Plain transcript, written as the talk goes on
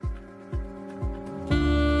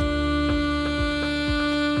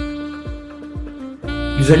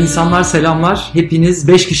Güzel insanlar, selamlar. Hepiniz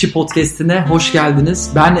 5 kişi podcast'ine hoş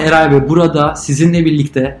geldiniz. Ben Eray ve burada sizinle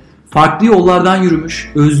birlikte farklı yollardan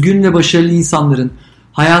yürümüş, özgün ve başarılı insanların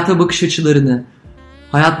hayata bakış açılarını,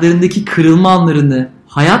 hayatlarındaki kırılma anlarını,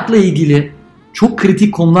 hayatla ilgili çok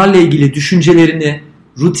kritik konularla ilgili düşüncelerini,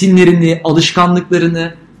 rutinlerini,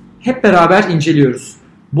 alışkanlıklarını hep beraber inceliyoruz.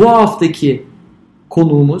 Bu haftaki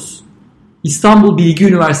konuğumuz İstanbul Bilgi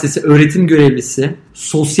Üniversitesi öğretim görevlisi,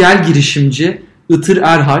 sosyal girişimci Itır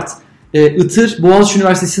Erhart. Itır, Boğaziçi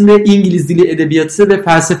Üniversitesi'nde İngiliz Dili Edebiyatı ve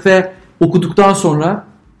Felsefe okuduktan sonra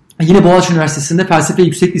yine Boğaziçi Üniversitesi'nde felsefe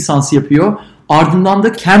yüksek lisansı yapıyor. Ardından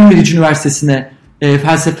da Cambridge Üniversitesi'ne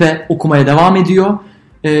felsefe okumaya devam ediyor.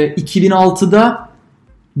 2006'da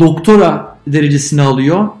doktora derecesini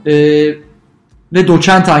alıyor ve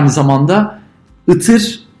doçent aynı zamanda.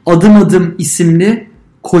 Itır Adım Adım isimli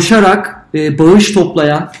koşarak bağış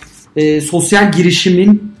toplayan sosyal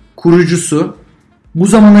girişimin kurucusu. Bu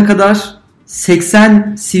zamana kadar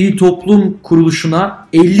 80 sivil toplum kuruluşuna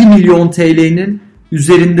 50 milyon TL'nin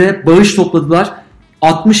üzerinde bağış topladılar.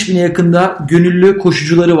 60 bine yakında gönüllü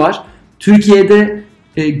koşucuları var. Türkiye'de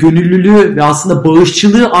gönüllülüğü ve aslında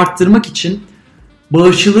bağışçılığı arttırmak için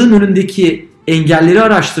bağışçılığın önündeki engelleri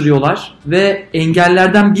araştırıyorlar ve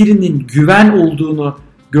engellerden birinin güven olduğunu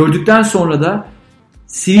gördükten sonra da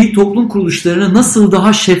sivil toplum kuruluşlarını nasıl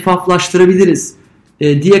daha şeffaflaştırabiliriz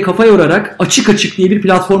diye kafa yorarak Açık Açık diye bir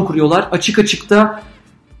platform kuruyorlar. Açık Açık'ta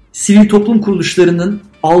sivil toplum kuruluşlarının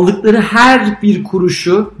aldıkları her bir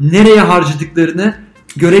kuruşu nereye harcadıklarını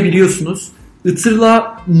görebiliyorsunuz.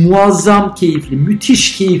 Itır'la muazzam keyifli,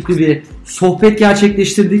 müthiş keyifli bir sohbet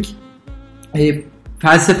gerçekleştirdik.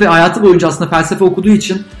 Felsefe, hayatı boyunca aslında felsefe okuduğu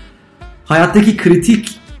için hayattaki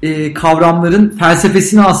kritik kavramların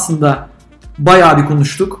felsefesini aslında bayağı bir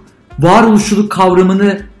konuştuk. Varoluşçuluk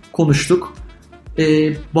kavramını konuştuk.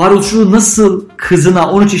 Varoluşçuluğu nasıl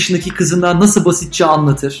kızına, 13 yaşındaki kızına nasıl basitçe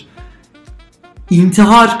anlatır?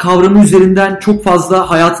 İntihar kavramı üzerinden çok fazla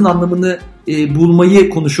hayatın anlamını bulmayı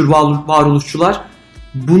konuşur varoluşçular.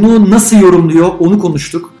 Bunu nasıl yorumluyor onu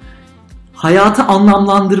konuştuk. Hayatı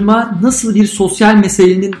anlamlandırma nasıl bir sosyal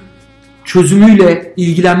meselenin çözümüyle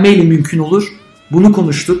ilgilenmeyle mümkün olur? Bunu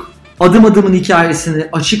konuştuk. Adım Adım'ın hikayesini,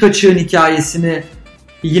 Açık Açık'ın hikayesini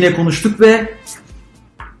yine konuştuk ve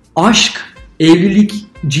aşk, evlilik,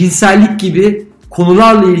 cinsellik gibi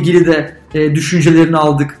konularla ilgili de düşüncelerini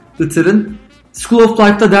aldık Itır'ın. School of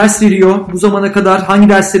Life'da ders veriyor. Bu zamana kadar hangi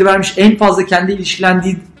dersleri vermiş, en fazla kendi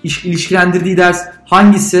ilişkilendirdiği ders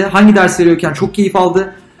hangisi, hangi ders veriyorken çok keyif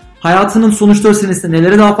aldı. Hayatının son 4 senesinde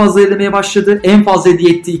nelere daha fazla edemeye başladı, en fazla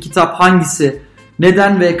hediye ettiği kitap hangisi,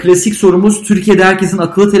 neden ve klasik sorumuz Türkiye'de herkesin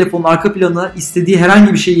akıllı telefonun arka planına istediği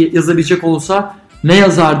herhangi bir şeyi yazabilecek olsa ne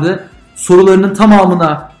yazardı? Sorularının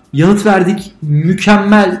tamamına yanıt verdik.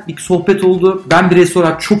 Mükemmel bir sohbet oldu. Ben bireysel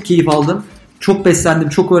olarak çok keyif aldım. Çok beslendim,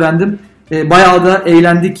 çok öğrendim. Bayağı da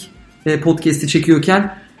eğlendik podcast'i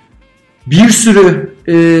çekiyorken. Bir sürü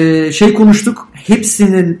şey konuştuk.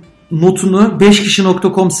 Hepsinin notunu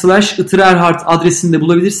 5kişi.com/Itır Erhart adresinde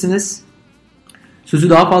bulabilirsiniz. Sözü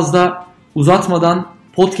daha fazla uzatmadan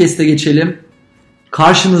podcast'e geçelim.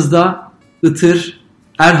 Karşınızda Itır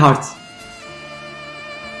Erhart.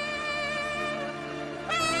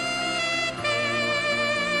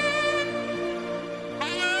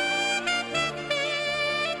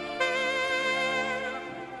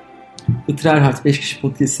 Itır Erhart 5 kişi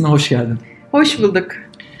podcast'ine hoş geldin. Hoş bulduk.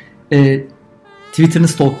 Twitter'ını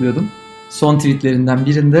stalklıyordum. Son tweetlerinden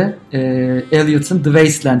birinde Eliot'un The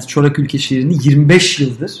Wasteland, Çorak Ülke şiirini 25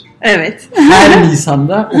 yıldır evet. her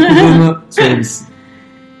Nisan'da okuduğunu söylemişsin.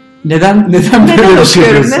 Neden böyle bir şey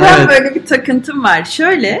yapıyorsun? Neden evet. Böyle bir takıntım var?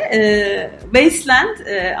 Şöyle, Wasteland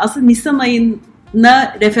aslında Nisan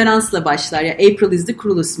ayına referansla başlar. Yani April is the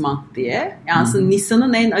cruelest month diye. Yani aslında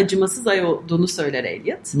Nisan'ın en acımasız ay olduğunu söyler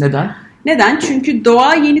Eliot. Neden? Çünkü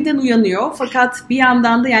doğa yeniden uyanıyor. Fakat bir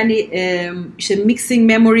yandan da yani işte mixing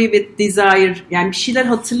memory with desire, yani bir şeyler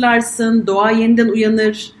hatırlarsın, doğa yeniden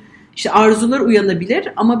uyanır, işte arzular uyanabilir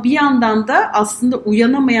ama bir yandan da aslında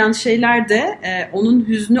uyanamayan şeyler de onun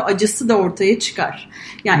hüznü, acısı da ortaya çıkar.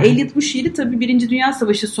 Yani Eliot bu şiiri tabii 1. Dünya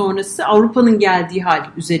Savaşı sonrası Avrupa'nın geldiği hal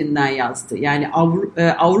üzerinden yazdı. Yani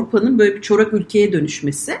Avrupa'nın böyle bir çorak ülkeye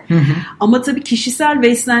dönüşmesi. Ama tabii kişisel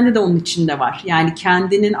Wasteland'de de onun içinde var. Yani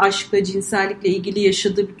kendinin aşkla, cinsellikle ilgili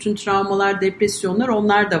yaşadığı bütün travmalar, depresyonlar,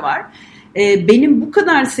 onlar da var. Benim bu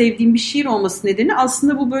kadar sevdiğim bir şiir olması nedeni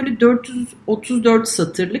aslında bu böyle 434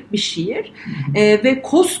 satırlık bir şiir ve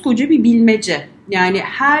koskoca bir bilmece. Yani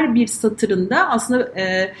her bir satırında aslında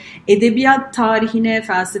edebiyat tarihine,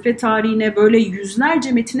 felsefe tarihine böyle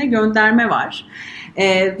yüzlerce metine gönderme var.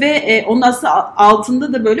 Ve onun aslında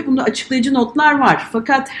altında da böyle bunu açıklayıcı notlar var.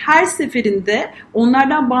 Fakat her seferinde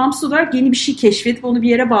onlardan bağımsız olarak yeni bir şey keşfedip onu bir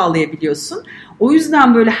yere bağlayabiliyorsun. O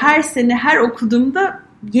yüzden böyle her sene her okuduğumda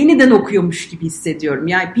yeniden okuyormuş gibi hissediyorum.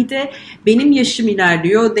 Yani bir de benim yaşım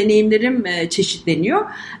ilerliyor, deneyimlerim çeşitleniyor.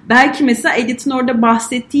 Belki mesela Edith'in orada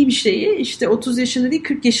bahsettiği bir şeyi işte 30 yaşında değil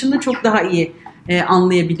 40 yaşında çok daha iyi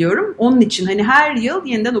anlayabiliyorum. Onun için hani her yıl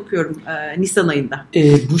yeniden okuyorum Nisan ayında.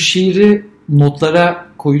 Bu şiiri notlara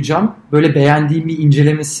koyacağım. Böyle beğendiğim bir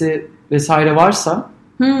incelemesi vesaire varsa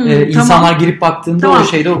insanlar girip baktığında o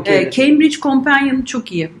şeyde okuyabilir. Cambridge Companion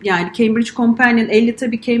çok iyi. Yani Cambridge Companion, 50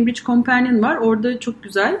 tabii Cambridge Companion var. Orada çok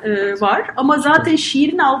güzel var. Ama zaten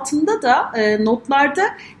şiirin altında da notlarda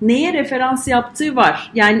neye referans yaptığı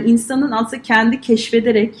var. Yani insanın aslında kendi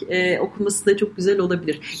keşfederek okuması da çok güzel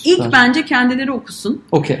olabilir. İlk bence kendileri okusun.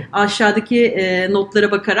 Aşağıdaki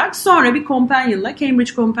notlara bakarak. Sonra bir Companion'la.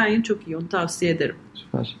 Cambridge Companion çok iyi. Onu tavsiye ederim.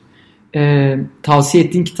 Süper. Tavsiye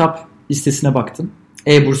ettiğin kitap listesine baktım.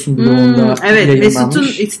 E-Burs'un bloğunda evet, Mesut'un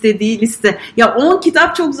istediği liste. Ya 10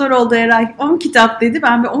 kitap çok zor oldu Eray. 10 kitap dedi.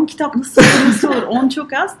 Ben 10 kitap nasıl olur? 10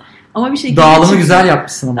 çok az. Ama bir şekilde dağılımı güzel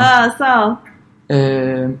yapmışsın ama. Sağ ol.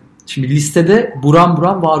 Şimdi listede buram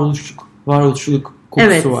buram varoluşçuluk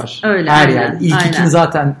kokusu var. Öyle. Her yerde. İlk ikin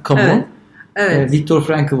zaten kamu. Evet. Viktor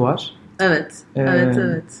Frankl var. Evet.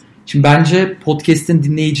 Evet. Şimdi bence podcast'in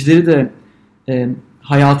dinleyicileri de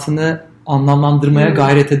hayatını anlamlandırmaya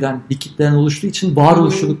gayret eden bir kitleden oluştuğu için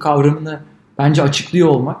varoluşçuluk kavramını bence açıklıyor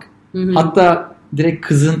olmak. Hatta direkt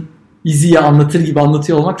kızın İzi'yi anlatır gibi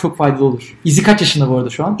anlatıyor olmak çok faydalı olur. İzi kaç yaşında bu arada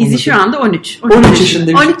şu an? İzi şu anda 13. 13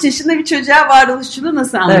 yaşında. 13 yaşında bir çocuğa varoluşçuluğu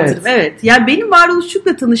nasıl anlatırım? Evet. Yani benim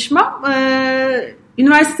varoluşçulukla tanışmam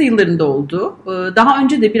üniversite yıllarında oldu. Daha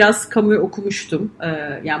önce de biraz Camus'u okumuştum.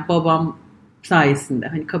 Yani babam sayesinde.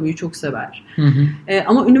 Hani Camus'u çok sever.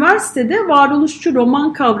 Ama üniversitede varoluşçu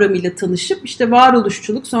roman kavramıyla tanışıp işte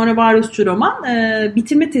varoluşçuluk sonra varoluşçu roman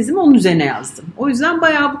bitirme tezimi onun üzerine yazdım. O yüzden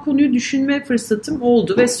bayağı bu konuyu düşünme fırsatım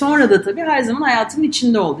oldu ve sonra da tabii her zaman hayatımın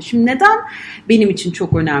içinde oldu. Şimdi neden benim için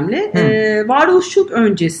çok önemli? Varoluşçuluk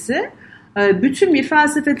öncesi bütün bir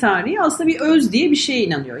felsefe tarihi aslında bir öz diye bir şeye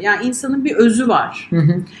inanıyor. Yani insanın bir özü var.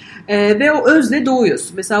 Ve o özle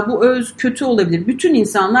doğuyorsun. Mesela bu öz kötü olabilir. Bütün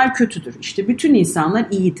insanlar kötüdür. İşte bütün insanlar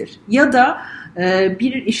iyidir. Ya da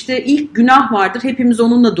bir işte ilk günah vardır. Hepimiz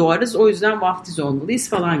onunla doğarız. O yüzden vaftiz olmalıyız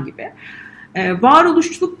falan gibi.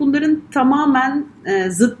 Varoluşçuluk bunların tamamen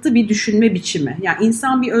zıttı bir düşünme biçimi. Yani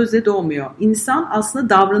insan bir özle doğmuyor. İnsan aslında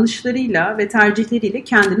davranışlarıyla ve tercihleriyle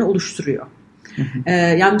kendini oluşturuyor.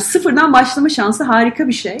 Yani sıfırdan başlama şansı harika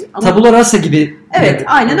bir şey. Ama tabula rasa gibi. Evet,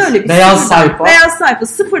 aynen öyle. Beyaz sayfa. Beyaz sayfa.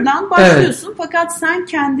 Sıfırdan başlıyorsun. Evet. Fakat sen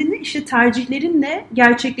kendini işte tercihlerinle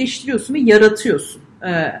gerçekleştiriyorsun ve yaratıyorsun.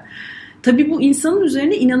 Tabii bu insanın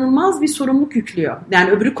üzerine inanılmaz bir sorumluluk yüklüyor.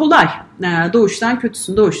 Yani öbürü kolay. Doğuştan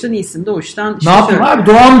kötüsün, doğuştan iyisin, doğuştan... Ne yapayım abi?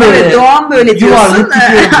 Doğan böyle. Evet, doğan böyle diyorsun.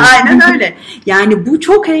 Aynen öyle. Yani bu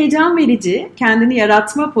çok heyecan verici. Kendini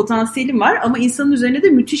yaratma potansiyelin var ama insanın üzerine de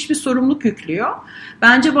müthiş bir sorumluluk yüklüyor.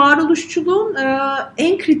 Bence varoluşçuluğun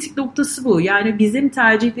en kritik noktası bu. Yani bizim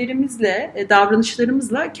tercihlerimizle,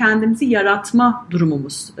 davranışlarımızla kendimizi yaratma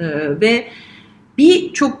durumumuz. Ve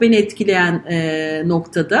çok beni etkileyen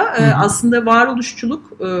noktada aslında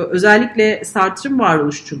varoluşçuluk, özellikle Sartre'ın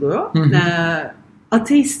varoluşçuluğu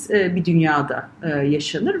ateist bir dünyada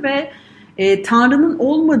yaşanır ve Tanrı'nın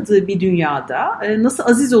olmadığı bir dünyada nasıl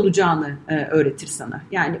aziz olacağını öğretir sana.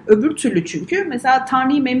 Yani öbür türlü çünkü mesela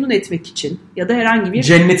Tanrı'yı memnun etmek için ya da herhangi bir...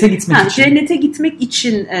 Cennete gitmek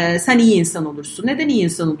için sen iyi insan olursun. Neden iyi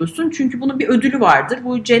insan olursun? Çünkü bunun bir ödülü vardır.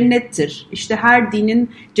 Bu cennettir. İşte her dinin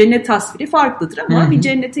cennet tasviri farklıdır ama bir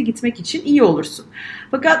cennete gitmek için iyi olursun.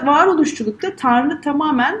 Fakat varoluşçulukta Tanrı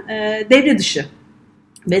tamamen devre dışı.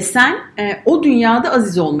 Ve sen o dünyada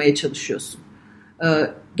aziz olmaya çalışıyorsun.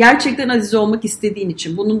 Gerçekten aziz olmak istediğin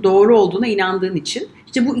için, bunun doğru olduğuna inandığın için.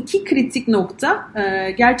 İşte bu iki kritik nokta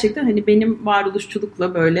gerçekten hani benim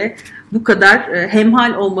varoluşçulukla böyle bu kadar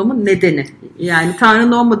hemhal olmamın nedeni. Yani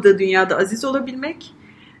Tanrı'nın olmadığı dünyada aziz olabilmek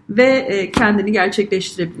ve kendini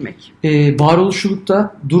gerçekleştirebilmek.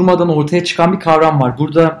 Varoluşçulukta durmadan ortaya çıkan bir kavram var.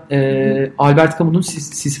 Burada Albert Camus'un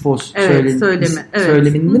Sisyphos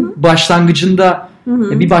söyleminin başlangıcında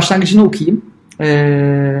bir başlangıcını okuyayım.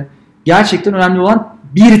 Gerçekten önemli olan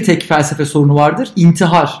bir tek felsefe sorunu vardır.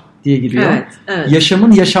 İntihar diye giriyor. Evet.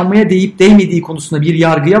 Yaşamın yaşanmaya değip değmediği konusunda bir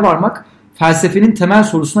yargıya varmak felsefenin temel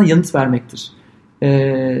sorusuna yanıt vermektir.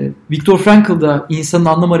 Viktor Frankl da insanın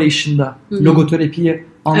anlam arayışında logoterapiyi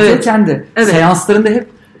anlatırken de seanslarında hep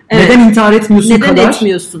Evet. Neden intihar etmiyorsun neden kadar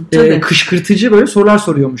etmiyorsun? Kışkırtıcı böyle sorular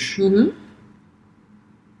soruyormuş. Hı.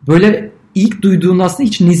 Böyle ilk duyduğun aslında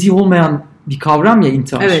hiç nezih olmayan bir kavram ya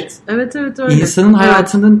intihar. Evet öyle. İnsanın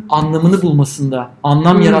hayatının anlamını bulmasında,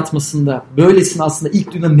 anlam yaratmasında böylesine aslında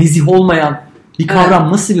ilk duyduğunda nezih olmayan bir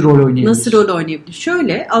kavram nasıl bir rol oynayabilir? Nasıl rol oynayabilir?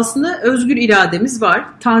 Şöyle, aslında özgür irademiz var.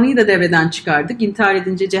 Tanrı'yı da devreden çıkardık. İntihar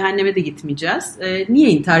edince cehenneme de gitmeyeceğiz. Niye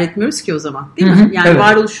intihar etmiyoruz ki o zaman? Değil mi? Yani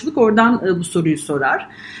varoluşçuluk oradan bu soruyu sorar.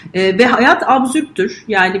 Ve hayat absürttür.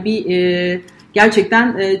 Yani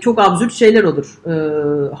gerçekten çok absürt şeyler olur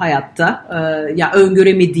hayatta. Ya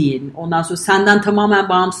öngöremediğin, ondan sonra senden tamamen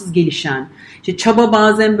bağımsız gelişen. İşte çaba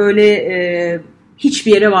bazen böyle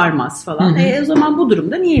hiçbir yere varmaz falan. O zaman bu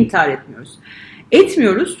durumda niye intihar etmiyoruz?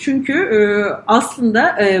 Etmiyoruz çünkü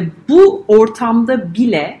aslında bu ortamda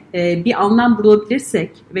bile bir anlam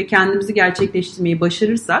bulabilirsek ve kendimizi gerçekleştirmeyi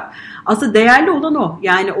başarırsak aslında değerli olan o.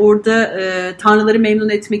 Yani orada tanrıları memnun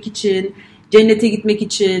etmek için, cennete gitmek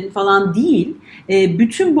için falan değil.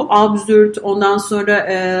 Bütün bu absürt, ondan sonra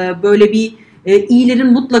böyle bir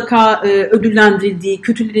iyilerin mutlaka ödüllendirildiği,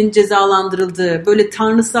 kötülerin cezalandırıldığı, böyle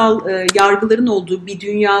tanrısal yargıların olduğu bir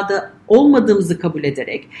dünyada olmadığımızı kabul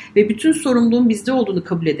ederek ve bütün sorumluluğun bizde olduğunu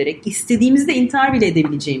kabul ederek istediğimizde intihar bile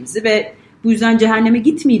edebileceğimizi ve bu yüzden cehenneme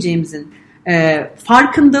gitmeyeceğimizin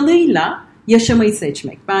farkındalığıyla yaşamayı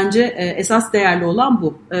seçmek. Bence esas değerli olan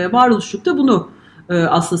bu. Varoluşluk da bunu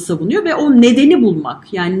aslında savunuyor ve o nedeni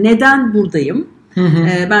bulmak. Yani neden buradayım?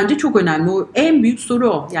 Bence çok önemli. O en büyük soru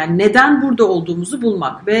o. Yani neden burada olduğumuzu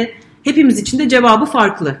bulmak ve hepimiz için de cevabı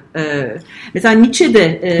farklı. Mesela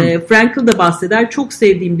Nietzsche'de, Frankl'da bahseder. Çok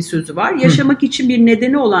sevdiğim bir sözü var. Yaşamak için bir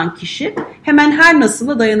nedeni olan kişi hemen her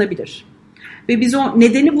nasıla dayanabilir. Ve biz o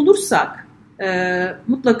nedeni bulursak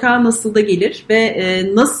mutlaka nasıl da gelir ve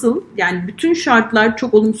nasıl, yani bütün şartlar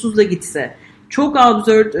çok olumsuz da gitse, çok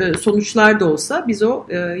absürt sonuçlar da olsa biz o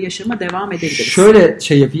yaşama devam edebiliriz. Şöyle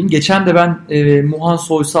yapayım. Geçen de ben Muhan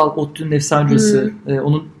Soysal, ODTÜ'nün efsancısı,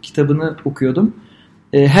 onun kitabını okuyordum.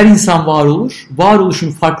 Her insan var olur.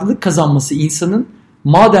 Varoluşun farklılık kazanması insanın,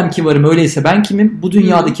 madem ki varım öyleyse ben kimim? Bu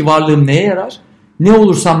dünyadaki varlığım neye yarar? Ne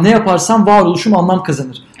olursam ne yaparsam varoluşum anlam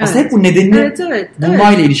kazanır. Aslında hep bu nedenini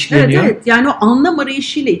bulmayla ilişkileniyor. Evet. Yani o anlam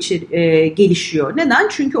arayışıyla gelişiyor. Neden?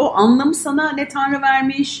 Çünkü o anlamı sana ne Tanrı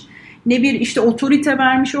vermiş, ne bir işte otorite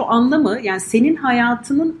vermiş, o anlamı, yani senin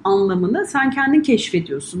hayatının anlamını sen kendin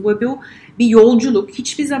keşfediyorsun. Bu bir yolculuk.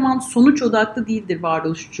 Hiçbir zaman sonuç odaklı değildir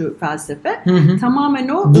varoluşçu felsefe. Tamamen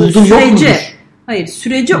o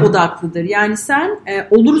sürece odaklıdır. Yani sen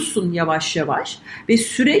olursun yavaş yavaş ve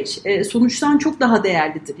süreç sonuçtan çok daha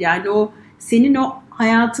değerlidir. Yani o senin o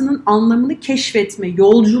hayatının anlamını keşfetme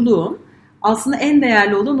yolculuğun aslında en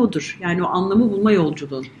değerli olan odur. Yani o anlamı bulma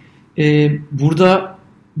yolculuğun. Burada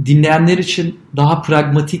dinleyenler için daha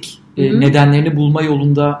pragmatik nedenlerini bulma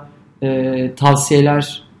yolunda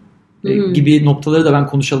tavsiyeler gibi noktaları da ben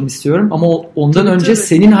konuşalım istiyorum. Ama ondan önce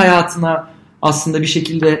senin hayatına aslında bir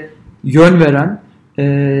şekilde yön veren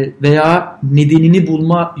veya nedenini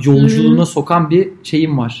bulma yolculuğuna sokan bir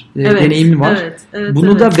şeyim var. Deneyimim var.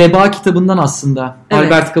 Bunu da Veba kitabından aslında.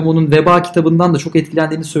 Albert Camus'un Veba kitabından da çok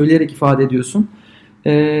etkilendiğini söyleyerek ifade ediyorsun.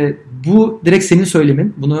 Bu direkt senin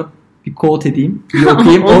söylemin. Bunu bir quote edeyim. Bir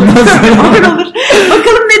okuyayım. Ondan sonra olur.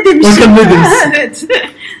 Bakalım ne demiş. Evet.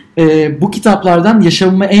 Bu kitaplardan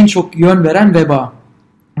yaşamıma en çok yön veren Veba.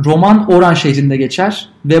 Roman Oran şehrinde geçer.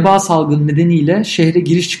 Veba salgını nedeniyle şehre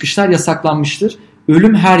giriş çıkışlar yasaklanmıştır.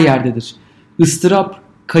 Ölüm her yerdedir. Istırap,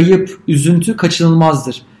 kayıp, üzüntü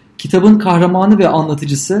kaçınılmazdır. Kitabın kahramanı ve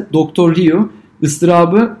anlatıcısı Doktor Ryu,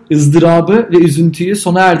 ızdırabı ve üzüntüyü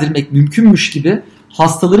sona erdirmek mümkünmüş gibi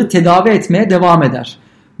hastaları tedavi etmeye devam eder.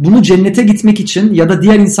 Bunu cennete gitmek için ya da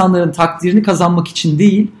diğer insanların takdirini kazanmak için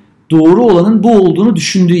değil, doğru olanın bu olduğunu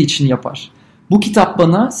düşündüğü için yapar. Bu kitap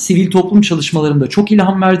bana sivil toplum çalışmalarımda çok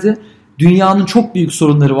ilham verdi. Dünyanın çok büyük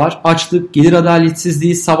sorunları var. Açlık, gelir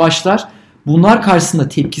adaletsizliği, savaşlar. Bunlar karşısında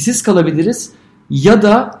tepkisiz kalabiliriz ya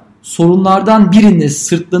da sorunlardan birine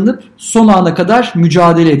sırtlanıp son ana kadar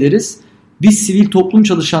mücadele ederiz. Biz sivil toplum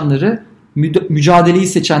çalışanları mücadeleyi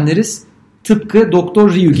seçenleriz. Tıpkı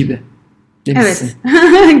Doktor Ryu gibi. Demişsin.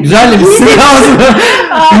 Evet. Güzel demişsin.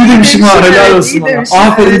 İyi demişim ha, helal olsun bana.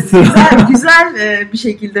 Aferin. Güzel bir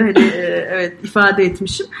şekilde ifade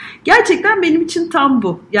etmişim. Gerçekten benim için tam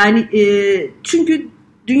bu. Yani çünkü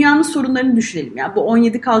dünyanın sorunlarını düşünelim. Yani bu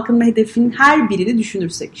 17 kalkınma hedefinin her birini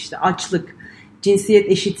düşünürsek, işte açlık,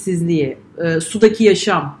 cinsiyet eşitsizliği, sudaki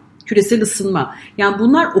yaşam, küresel ısınma. Yani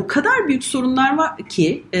bunlar o kadar büyük sorunlar var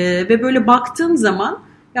ki ve böyle baktığın zaman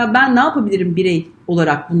ya ben ne yapabilirim birey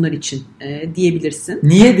olarak bunlar için diyebilirsin.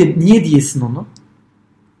 Niye diyesin onu?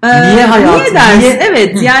 Niye hayatım? Niye dersin? Niye?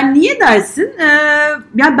 Evet, yani niye dersin?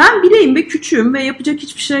 Yani ben bireyim ve küçüğüm ve yapacak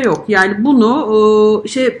hiçbir şey yok. Yani bunu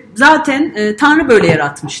zaten Tanrı böyle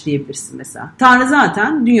yaratmış diyebilirsin mesela. Tanrı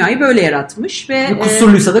zaten dünyayı böyle yaratmış ve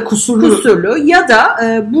kusurluysa da kusurlu ya da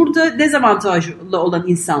burada dezavantajlı olan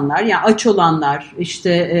insanlar, yani aç olanlar,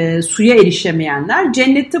 işte suya erişemeyenler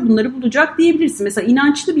cennette bunları bulacak diyebilirsin. Mesela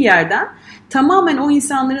inançlı bir yerden tamamen o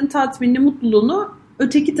insanların tatminini, mutluluğunu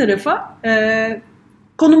öteki tarafa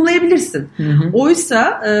konumlayabilirsin. Hı hı.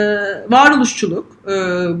 Oysa varoluşçuluk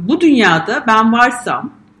bu dünyada ben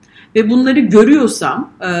varsam ve bunları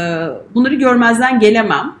görüyorsam bunları görmezden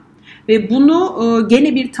gelemem ve bunu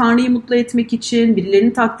gene bir Tanrı'yı mutlu etmek için,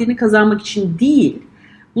 birilerinin takdirini kazanmak için değil,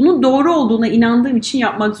 bunun doğru olduğuna inandığım için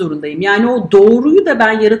yapmak zorundayım. Yani o doğruyu da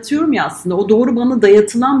ben yaratıyorum ya aslında. O doğru bana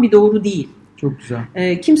dayatılan bir doğru değil. Çok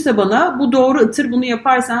güzel. Kimse bana bu doğru Itır, bunu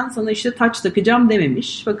yaparsan sana işte taç takacağım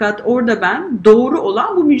dememiş. Fakat orada ben doğru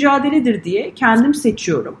olan bu mücadeledir diye kendim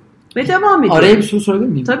seçiyorum ve devam ediyorum. Araya bir soru sorabilir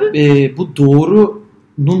miyim? Tabii. Bu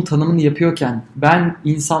doğrunun tanımını yapıyorken ben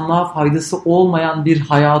insanlığa faydası olmayan bir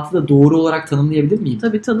hayatı da doğru olarak tanımlayabilir miyim?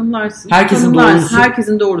 Tabii tanımlarsın. Doğrusu.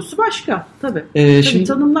 Herkesin doğrusu başka. Tabii. Tabii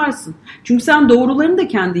tanımlarsın. Çünkü sen doğrularını da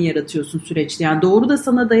kendin yaratıyorsun süreçte. Yani doğru da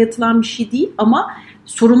sana dayatılan bir şey değil ama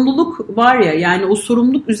sorumluluk var ya, yani o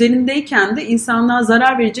sorumluluk üzerindeyken de insanlığa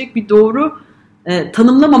zarar verecek bir doğru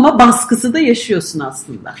tanımlamama baskısı da yaşıyorsun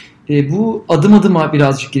aslında. Bu adım adıma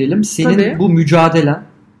birazcık girelim. Senin Tabii. bu mücadelen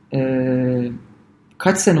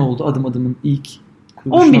kaç sene oldu adım adımın ilk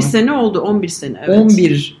kuruluşuna? 11 sene oldu. 11 sene. Evet.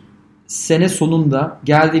 11 sene sonunda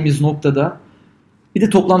geldiğimiz noktada bir de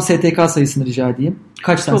toplam STK sayısını rica edeyim.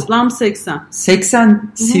 Kaç tane? Toplam 80.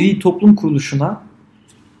 80 sivil toplum kuruluşuna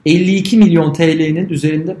 52 milyon TL'nin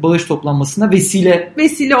üzerinde bağış toplanmasına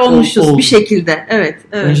vesile olmuşuz bir şekilde. Evet.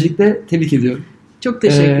 Öncelikle tebrik ediyorum. Çok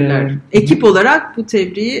teşekkürler. Ekip olarak bu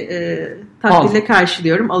tebriği takdirle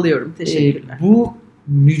karşılıyorum, alıyorum. Teşekkürler. Bu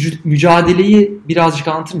mücadeleyi birazcık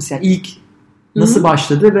anlatır mısın? Yani ilk nasıl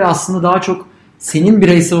başladı ve aslında daha çok senin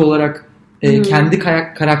bireysel olarak kendi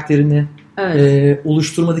karakterini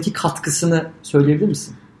oluşturmadaki katkısını söyleyebilir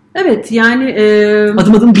misin? Evet, yani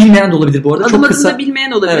adım adım bilmeyen de olabilir bu arada. Adım çok adım kısa. da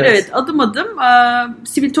bilmeyen olabilir. Evet, adım adım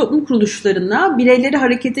sivil toplum kuruluşlarına bireyleri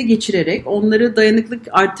harekete geçirerek, onları dayanıklılık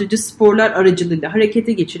artırıcı sporlar aracılığıyla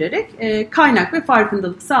harekete geçirerek kaynak ve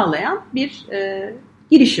farkındalık sağlayan bir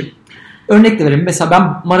girişim. Örnek de verelim. Mesela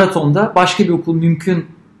ben maratonda başka bir okul mümkün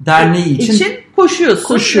derneği için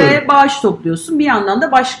koşuyorsun ve bağış topluyorsun. Bir yandan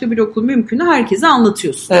da başka bir okul mümkünü herkese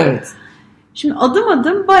anlatıyorsun. Evet. Şimdi adım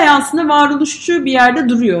adım bayağı aslında varoluşçu bir yerde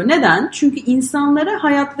duruyor. Neden? Çünkü insanlara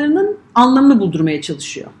hayatlarının anlamını buldurmaya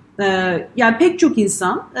çalışıyor. Yani pek çok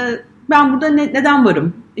insan ben burada neden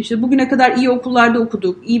varım? İşte bugüne kadar iyi okullarda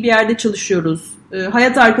okuduk, iyi bir yerde çalışıyoruz,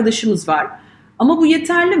 hayat arkadaşımız var. Ama bu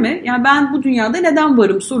yeterli mi? Yani ben bu dünyada neden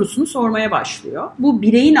varım sorusunu sormaya başlıyor. Bu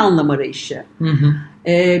bireyin anlam arayışı. Hı hı.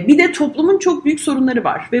 Bir de toplumun çok büyük sorunları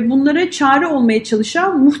var ve bunlara çare olmaya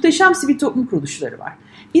çalışan muhteşem sivil toplum kuruluşları var.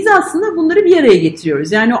 Biz aslında bunları bir araya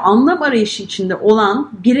getiriyoruz. Yani o anlam arayışı içinde olan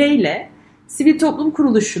bireyle sivil toplum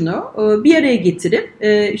kuruluşunu bir araya getirip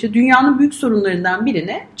işte dünyanın büyük sorunlarından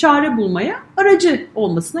birine çare bulmaya aracı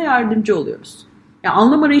olmasına yardımcı oluyoruz. Yani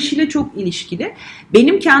anlam arayışıyla çok ilişkili.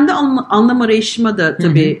 Benim kendi anlam arayışıma da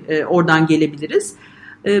tabii oradan gelebiliriz.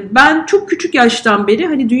 Ben çok küçük yaştan beri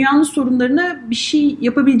hani dünyanın sorunlarına bir şey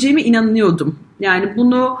yapabileceğime inanıyordum. Yani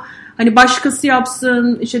bunu hani başkası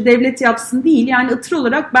yapsın, işte devlet yapsın değil. Yani Itır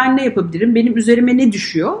olarak ben ne yapabilirim, benim üzerime ne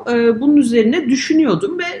düşüyor? Bunun üzerine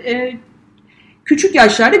düşünüyordum ve küçük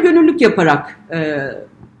yaşlarda gönüllülük yaparak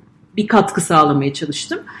bir katkı sağlamaya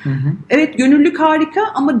çalıştım. Hı hı. Evet, gönüllülük harika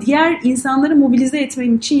ama diğer insanları mobilize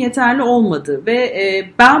etmem için yeterli olmadı ve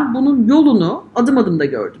ben bunun yolunu adım adım da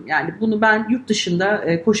gördüm. Yani bunu ben yurt dışında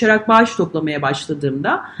koşarak bağış toplamaya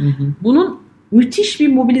başladığımda bunun müthiş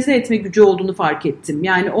bir mobilize etme gücü olduğunu fark ettim.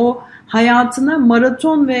 Yani o hayatına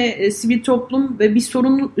maraton ve sivil toplum ve bir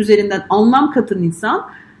sorunun üzerinden anlam katan insan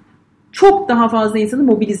çok daha fazla insanı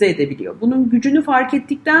mobilize edebiliyor. Bunun gücünü fark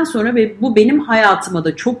ettikten sonra ve bu benim hayatıma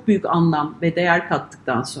da çok büyük anlam ve değer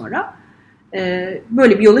kattıktan sonra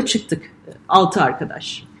böyle bir yola çıktık 6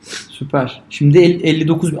 arkadaş. Süper. Şimdi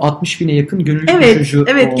 59-60 bine yakın gönüllü çocuğu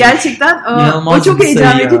Evet olmuş. Gerçekten o çok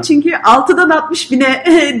heyecan verici çünkü 6'dan 60 bine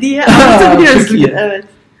diye anlatabiliyoruz.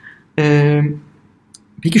 Evet.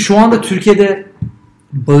 Peki şu anda Türkiye'de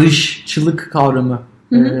bağışçılık kavramı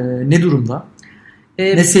ne durumda?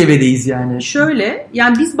 Ne seviyedeyiz yani? Şöyle,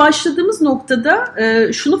 yani biz başladığımız noktada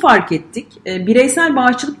şunu fark ettik. Bireysel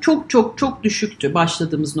bağışçılık çok düşüktü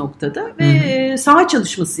başladığımız noktada ve saha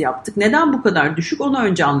çalışması yaptık. Neden bu kadar düşük? Onu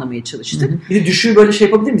önce anlamaya çalıştık. Bir de düşüğü böyle şey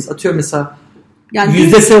yapabilir miyiz? Atıyorum mesela Yani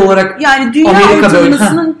yüzdesel olarak yani dünya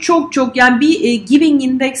ortalamasının çok yani bir Giving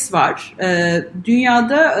Index var.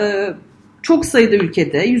 Dünyada çok sayıda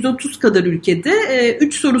ülkede, 130 kadar ülkede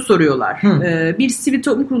 3 soru soruyorlar. Bir sivil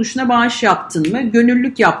toplum kuruluşuna bağış yaptın mı,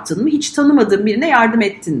 gönüllülük yaptın mı, hiç tanımadığın birine yardım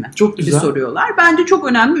ettin mi? Çok güzel. Soruyorlar. Bence çok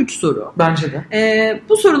önemli 3 soru. Bence de.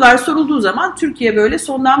 Bu sorular sorulduğu zaman Türkiye böyle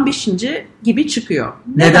sondan 5. gibi çıkıyor.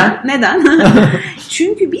 Neden?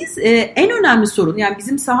 Çünkü biz en önemli sorun, yani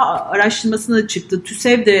bizim saha araştırmasına da çıktı.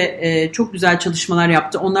 TÜSEV de çok güzel çalışmalar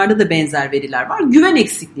yaptı. Onlarda da benzer veriler var. Güven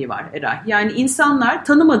eksikliği var Eray. Yani insanlar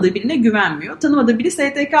tanımadığı birine güvenmiyor. Tanımadığı biri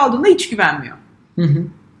STK aldığında hiç güvenmiyor.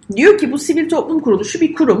 Diyor ki bu sivil toplum kuruluşu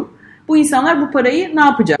bir kurum. Bu insanlar bu parayı ne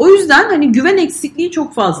yapacak? O yüzden hani güven eksikliği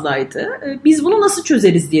çok fazlaydı. Biz bunu nasıl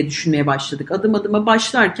çözeriz diye düşünmeye başladık. Adım adıma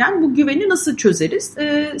başlarken bu güveni nasıl çözeriz?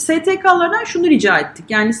 STK'lardan şunu rica ettik.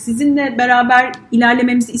 Yani sizinle beraber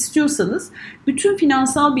ilerlememizi istiyorsanız bütün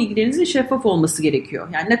finansal bilgilerinizin şeffaf olması gerekiyor.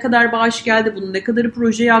 Yani ne kadar bağış geldi, bunun ne kadarı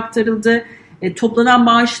projeye aktarıldı, toplanan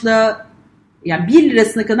bağışla yani 1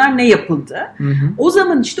 lirasına kadar ne yapıldı? O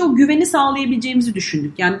zaman işte o güveni sağlayabileceğimizi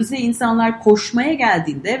düşündük. Yani bize insanlar koşmaya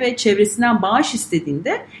geldiğinde ve çevresinden bağış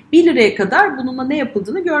istediğinde 1 liraya kadar bununla ne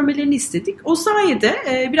yapıldığını görmelerini istedik. O sayede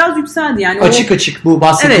biraz yükseldi. Yani açık bu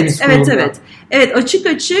bahsettiğimiz kurulumda. Evet,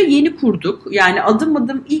 açık yeni kurduk. Yani adım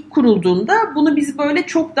adım ilk kurulduğunda bunu biz böyle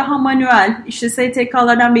çok daha manuel, işte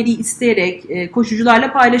STK'lardan veri isteyerek,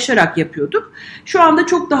 koşucularla paylaşarak yapıyorduk. Şu anda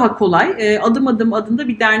çok daha kolay. Adım adım adında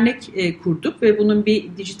bir dernek kurduk ve bunun bir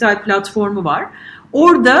dijital platformu var.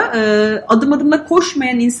 Orada adım adımla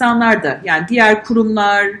koşmayan insanlar da, yani diğer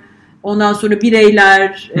kurumlar, ondan sonra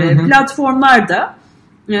bireyler, platformlar da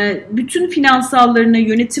bütün finansallarını,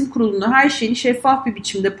 yönetim kurulunu, her şeyini şeffaf bir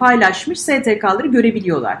biçimde paylaşmış STK'ları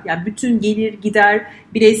görebiliyorlar. Yani bütün gelir, gider,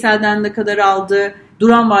 bireyselden ne kadar aldı,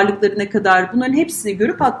 duran varlıkları ne kadar, bunların hepsini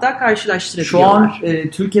görüp hatta karşılaştırabiliyorlar. Şu an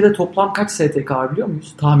Türkiye'de toplam kaç STK var biliyor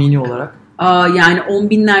muyuz? Tahmini olarak. Yani 10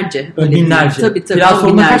 binlerce. 10 binlerce. Tabii.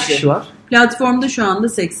 Platformda kaç kişi var? Platformda şu anda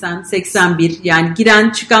 80, 81. Yani giren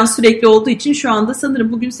çıkan sürekli olduğu için şu anda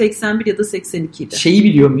sanırım bugün 81 ya da 82 idi. Şeyi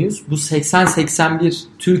biliyor muyuz? Bu 80-81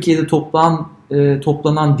 Türkiye'de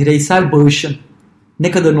toplanan bireysel bağışın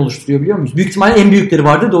ne kadarını oluşturuyor biliyor muyuz? Büyük ihtimalle en büyükleri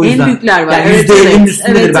vardır da o yüzden. En büyükler var. Yani %50'nin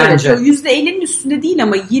üstündedir bence. %50'nin üstünde değil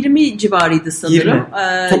ama 20 civarıydı sanırım.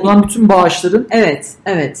 20. Toplanan bütün bağışların.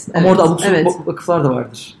 Evet. Ama orada abuk sabuk vakıflar da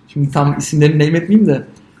vardır. Şimdi tam isimlerini name etmeyeyim de.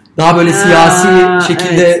 Daha böyle siyasi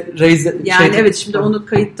şekilde yani şimdi onu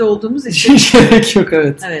kayıtta olduğumuz için. Hiç gerek yok,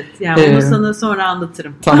 evet. Evet, yani onu sana sonra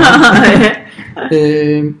anlatırım. Tamam.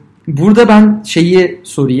 Burada ben şeyi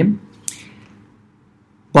sorayım.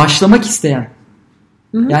 Başlamak isteyen,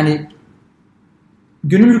 yani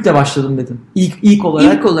gönüllülükle başladım dedim. İlk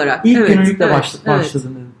olarak gönüllülükle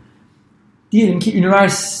başladım dedim. Diyelim ki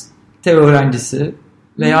üniversite öğrencisi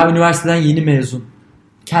veya üniversiteden yeni mezun.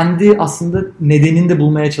 Kendi aslında nedenini de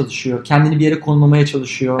bulmaya çalışıyor. Kendini bir yere konumlamaya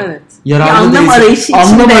çalışıyor. Evet. Anlam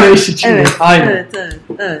arayışı içinde. Evet. Aynen.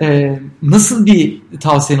 Evet. Nasıl bir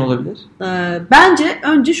tavsiyen olabilir? Bence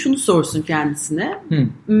önce şunu sorsun kendisine.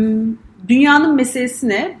 Dünyanın meselesi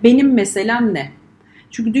ne? Benim meselem ne?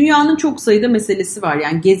 Çünkü dünyanın çok sayıda meselesi var.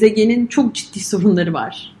 Yani gezegenin çok ciddi sorunları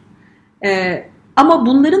var. Ama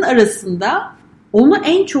bunların arasında onu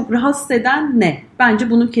en çok rahatsız eden ne? Bence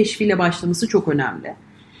bunun keşfiyle başlaması çok önemli.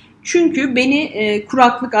 Çünkü beni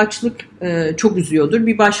kuraklık, açlık çok üzüyordur.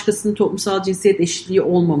 Bir başkasının toplumsal cinsiyet eşitliği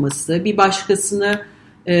olmaması, bir başkasını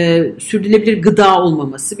sürdürülebilir gıda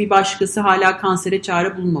olmaması, bir başkası hala kansere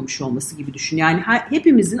çare bulunmamış olması gibi düşün. Yani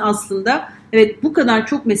hepimizin aslında evet bu kadar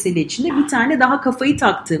çok mesele içinde bir tane daha kafayı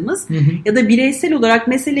taktığımız ya da bireysel olarak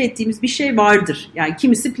mesele ettiğimiz bir şey vardır. Yani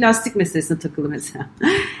kimisi plastik meselesine takılı mesela.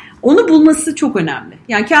 Onu bulması çok önemli.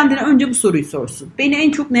 Yani kendine önce bu soruyu sorsun. Beni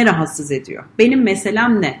en çok ne rahatsız ediyor? Benim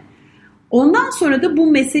meselem ne? Ondan sonra da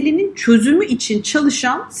bu meselenin çözümü için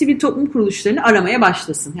çalışan sivil toplum kuruluşlarını aramaya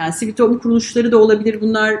başlasın. Yani sivil toplum kuruluşları da olabilir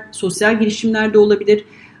bunlar, sosyal girişimler de olabilir.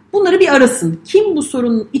 Bunları bir arasın. Kim bu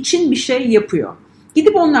sorun için bir şey yapıyor?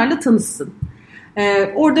 Gidip onlarla tanışsın.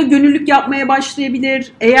 Orada gönüllülük yapmaya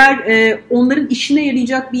başlayabilir. Eğer onların işine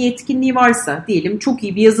yarayacak bir yetkinliği varsa, diyelim çok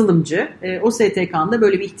iyi bir yazılımcı, o STK'nın da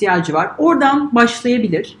böyle bir ihtiyacı var. Oradan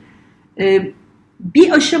başlayabilir.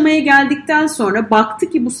 Bir aşamaya geldikten sonra baktı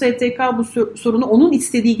ki bu STK bu sorunu onun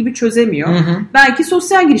istediği gibi çözemiyor. Belki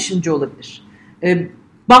sosyal girişimci olabilir.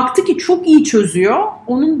 Baktı ki çok iyi çözüyor.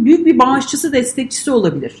 Onun büyük bir bağışçısı, destekçisi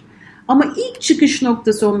olabilir. Ama ilk çıkış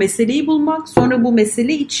noktası o meseleyi bulmak. Sonra bu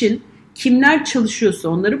mesele için kimler çalışıyorsa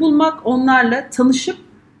onları bulmak. Onlarla tanışıp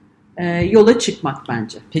yola çıkmak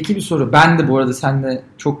bence. Peki bir soru. Ben de bu arada seninle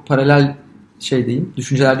çok paralel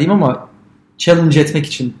düşüncelerdeyim ama challenge etmek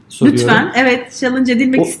için soruyorum. Lütfen. Evet, challenge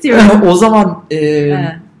edilmek istiyorum. O zaman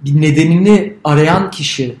bir nedenini arayan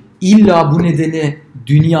kişi illa bu nedeni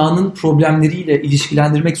dünyanın problemleriyle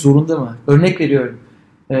ilişkilendirmek zorunda mı? Örnek veriyorum.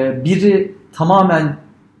 Biri tamamen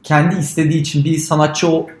kendi istediği için bir sanatçı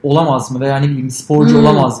olamaz mı? Veya ne bileyim sporcu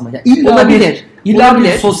olamaz mı? Yani illa bir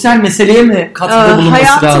sosyal meseleye mi katkıda bulunması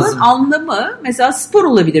lazım? Hayatının anlamı mesela spor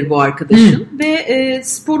olabilir bu arkadaşın ve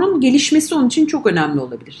sporun gelişmesi onun için çok önemli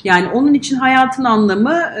olabilir. Yani onun için hayatın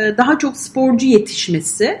anlamı daha çok sporcu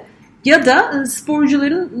yetişmesi ya da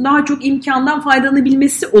sporcuların daha çok imkandan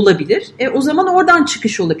faydalanabilmesi olabilir. O zaman oradan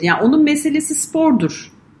çıkış olabilir. Yani onun meselesi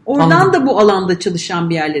spordur. Oradan da bu alanda çalışan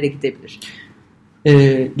bir yerlere gidebilir.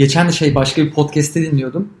 Geçen de başka bir podcast'te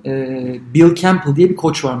dinliyordum. Bill Campbell diye bir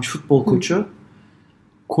koç varmış, futbol koçu.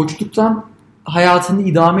 Koçluktan hayatını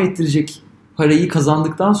idame ettirecek parayı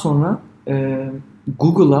kazandıktan sonra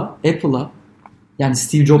Google'a, Apple'a yani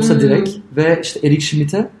Steve Jobs'a direkt ve işte Eric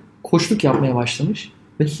Schmidt'e koçluk yapmaya başlamış.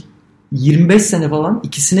 Ve 25 sene falan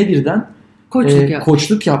ikisine birden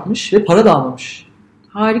koçluk yapmış ve para da almamış.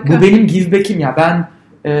 Harika. Bu benim give back'im ya. Ben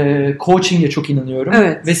coaching'e çok inanıyorum.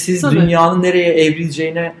 Evet, ve siz dünyanın nereye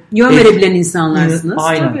evrileceğine yön verebilen insanlarsınız.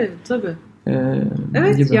 Aynen. Tabii.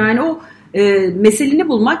 Evet gibi. Yani o meseleni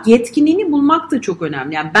bulmak, yetkinliğini bulmak da çok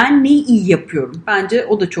önemli. Yani ben neyi iyi yapıyorum? Bence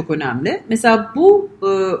o da çok önemli. Mesela bu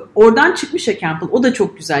oradan çıkmış ya Campbell. O da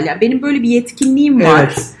çok güzel. Yani benim böyle bir yetkinliğim var.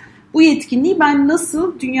 Evet. Bu yetkinliği ben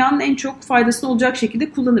nasıl dünyanın en çok faydasına olacak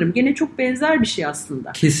şekilde kullanırım? Gene çok benzer bir şey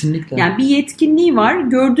aslında. Kesinlikle. Yani bir yetkinliği var,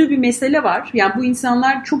 gördüğü bir mesele var. Yani bu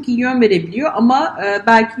insanlar çok iyi yön verebiliyor ama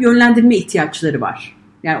belki yönlendirme ihtiyaçları var.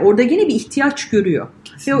 Yani orada gene bir ihtiyaç görüyor.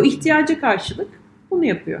 Kesinlikle. Ve o ihtiyaca karşılık bunu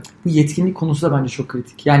yapıyor. Bu yetkinlik konusu da bence çok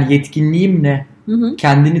kritik. Yani yetkinliğim ne?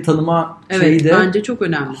 Kendini tanıma şeyi de bence çok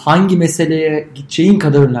önemli. Hangi meseleye gideceğin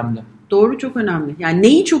kadar önemli. Doğru, çok önemli. Yani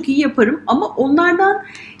neyi çok iyi yaparım ama onlardan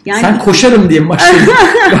yani... Sen koşarım diye mi başladın?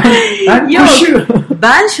 ben koşuyorum.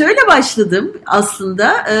 Ben şöyle başladım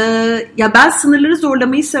aslında. Ya ben sınırları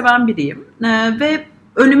zorlamayı seven biriyim. Ve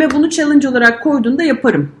önüme bunu challenge olarak koyduğunda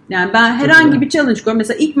yaparım. Yani ben herhangi bir challenge koyuyorum.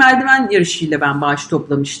 Mesela ilk merdiven yarışıyla ben bağış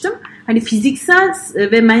toplamıştım. Hani fiziksel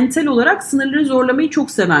ve mental olarak sınırları zorlamayı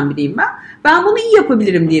çok seven biriyim ben. Ben bunu iyi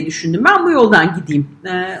yapabilirim diye düşündüm. Ben bu yoldan gideyim.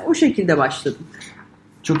 O şekilde başladım.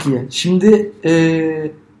 Çok iyi. Şimdi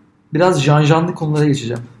biraz janjanlı konulara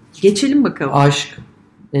geçeceğim. Geçelim bakalım. Aşk,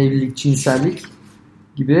 evlilik, cinsellik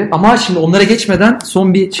gibi. Ama şimdi onlara geçmeden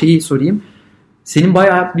son bir şeyi sorayım. Senin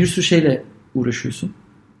bayağı bir sürü şeyle uğraşıyorsun.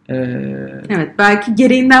 Evet, belki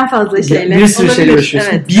gereğinden fazla şeyle. Bir sürü şeyle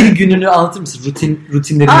uğraşıyorsun. Evet. Bir gününü anlatır mısın?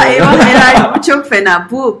 Rutinlerini. Eyvah, bu çok fena.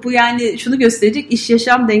 Bu yani şunu gösterecek, iş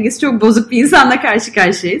yaşam dengesi çok bozuk bir insanla karşı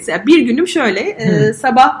karşıyayız. Yani bir günüm şöyle,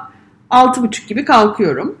 sabah 6.30 gibi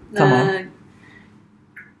kalkıyorum. Tamam.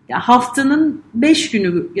 Haftanın 5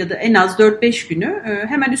 günü ya da en az 4-5 günü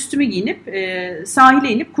hemen üstümü giyinip sahile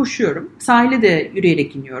inip koşuyorum. Sahile de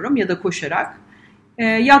yürüyerek iniyorum ya da koşarak.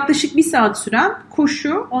 Yaklaşık 1 saat süren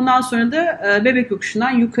koşu, ondan sonra da Bebek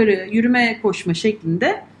Yokuşu'ndan yukarı yürüme koşma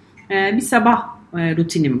şeklinde bir sabah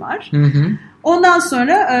rutinim var. Ondan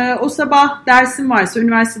sonra o sabah dersim varsa,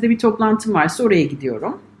 üniversitede bir toplantım varsa oraya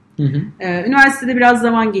gidiyorum. Üniversitede biraz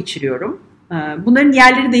zaman geçiriyorum. Bunların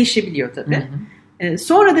yerleri değişebiliyor tabii.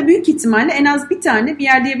 Sonra da büyük ihtimalle en az bir tane bir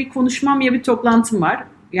yerde ya bir konuşmam ya bir toplantım var.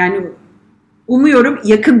 Yani umuyorum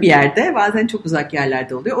yakın bir yerde, bazen çok uzak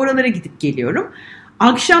yerlerde oluyor. Oralara gidip geliyorum.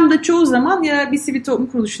 Akşam da çoğu zaman ya bir sivil toplum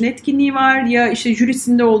kuruluşunun etkinliği var ya işte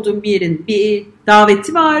jürisinde olduğum bir yerin bir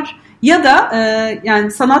daveti var. Ya da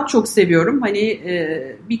yani sanat çok seviyorum. Hani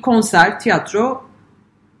bir konser, tiyatro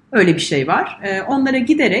öyle bir şey var. Onlara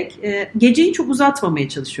giderek geceyi çok uzatmamaya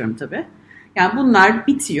çalışıyorum tabii. Yani bunlar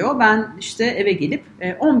bitiyor. Ben işte eve gelip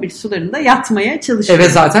 11 sularında yatmaya çalışıyorum.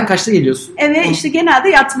 Eve zaten kaçta geliyorsun? Eve işte genelde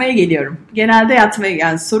yatmaya geliyorum.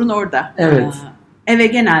 Yani sorun orada. Evet. Eve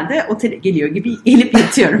genelde otele geliyor gibi gelip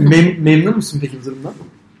yatıyorum. Memnun musun peki bu durumdan?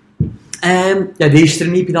 Ya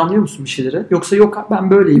değiştirmeyi planlıyor musun bir şeyleri? Yoksa yok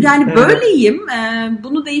ben böyleyim. Yani böyleyim.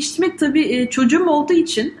 Bunu değiştirmek tabii çocuğum olduğu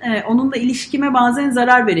için onunla ilişkime bazen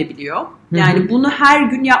zarar verebiliyor. Yani bunu her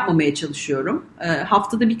gün yapmamaya çalışıyorum.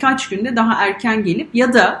 Haftada birkaç günde daha erken gelip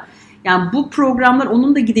ya da yani bu programlar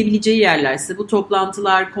onun da gidebileceği yerlerse, bu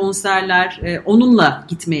toplantılar, konserler onunla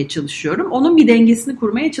gitmeye çalışıyorum. Onun bir dengesini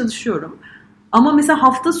kurmaya çalışıyorum. Ama mesela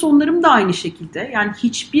hafta sonlarım da aynı şekilde. Yani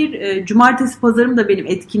hiçbir cumartesi pazarım da benim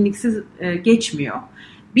etkinliksiz geçmiyor.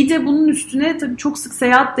 Bir de bunun üstüne tabii çok sık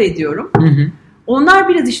seyahat de ediyorum. Onlar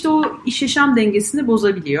biraz işte o iş yaşam dengesini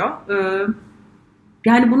bozabiliyor.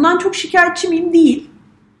 Yani bundan çok şikayetçi miyim? Değil.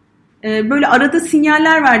 Böyle arada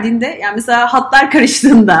sinyaller verdiğinde, yani mesela hatlar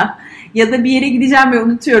karıştığında Ya da bir yere gideceğim ve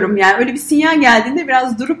unutuyorum. Yani öyle bir sinyal geldiğinde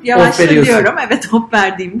biraz durup yavaşla diyorum. Evet, hop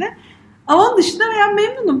verdiğimde. Ama onun dışında ben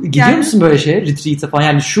memnunum. Gidiyor musun böyle şeye? Retreat'e falan.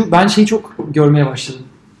 Yani ben şeyi çok görmeye başladım.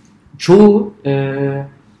 Çoğu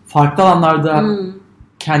farklı alanlarda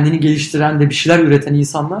kendini geliştiren de bir şeyler üreten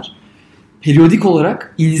insanlar periyodik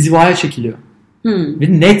olarak inzivaya çekiliyor.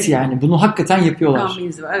 Ve net yani. Bunu hakikaten yapıyorlar.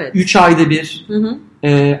 Evet. 3 ayda bir,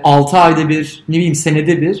 6 ayda bir, ne bileyim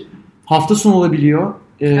senede bir, hafta sonu olabiliyor.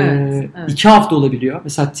 2 hafta olabiliyor.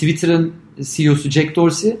 Mesela Twitter'ın CEO'su Jack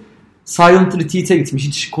Dorsey Silent Retreat'e gitmiş.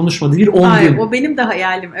 Hiç konuşmadı. 10 gün. O benim de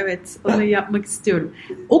hayalim. Evet. Onu yapmak istiyorum.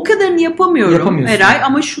 O kadarını yapamıyorum Eray,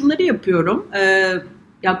 ama şunları yapıyorum.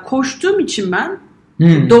 Ya koştuğum için ben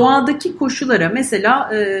doğadaki koşulara,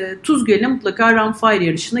 mesela Tuzgöl'e mutlaka Run Fire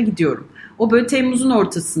yarışına gidiyorum. O böyle Temmuz'un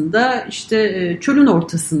ortasında, işte çölün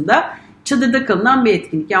ortasında çadırda kalınan bir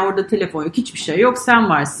etkinlik. Yani orada telefon yok, hiçbir şey yok. Sen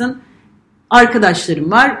varsın.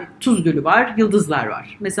 Arkadaşlarım var, Tuz Gölü var, yıldızlar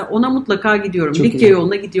var. Mesela ona mutlaka gidiyorum. Likya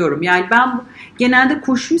yoluna gidiyorum. Yani ben genelde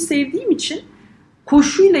koşuyu sevdiğim için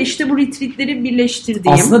koşuyla işte bu retreatleri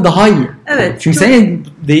birleştirdiğim. Aslında daha iyi. Evet. Çünkü senin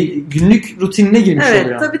günlük rutinine girmiş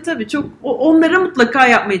oluyor. Evet, tabii. Çok onlara mutlaka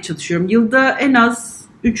yapmaya çalışıyorum. Yılda en az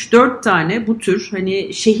 3-4 tane bu tür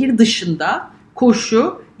hani şehir dışında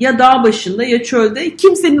koşu, ya dağ başında ya çölde,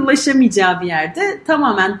 kimsenin ulaşamayacağı bir yerde,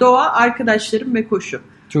 tamamen doğa, arkadaşlarım ve koşu.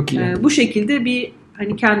 Çok iyi. Bu şekilde bir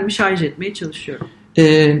hani kendimi şarj etmeye çalışıyorum.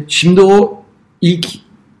 Şimdi o ilk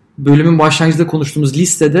bölümün başlangıcında konuştuğumuz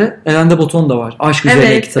listede Alain de Botton da var. Aşk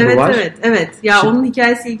üzerine kitabı var. Evet. Ya onun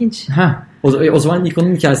hikayesi ilginç. O zaman ilk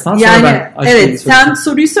onun hikayesinden sonra yani, ben evet, sen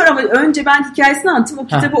soruyu sor ama önce ben hikayesini anlatayım. O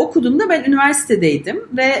kitabı okuduğumda ben üniversitedeydim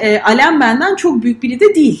ve Alain benden çok büyük biri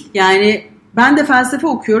de değil. Yani ben de felsefe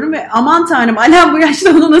okuyorum ve aman tanrım, Alain bu yaşta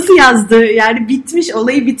onu nasıl yazdı? Yani bitmiş,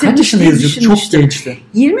 olayı bitirmiş. Kaç yaşında yazıyordu? Çok gençti.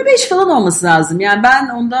 25 falan olması lazım. Yani ben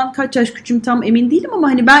ondan kaç yaş küçüğüm tam emin değilim ama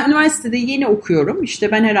hani ben üniversitede yeni okuyorum.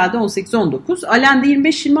 İşte ben herhalde 18-19. Alain de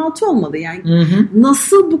 25-26 olmalı yani.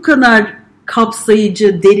 Nasıl bu kadar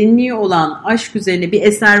kapsayıcı, derinliği olan aşk üzerine bir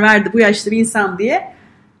eser verdi bu yaşta bir insan diye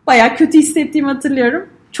bayağı kötü hissettiğimi hatırlıyorum.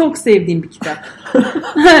 Çok sevdiğim bir kitap.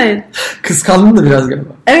 Evet. Kıskandın da biraz galiba.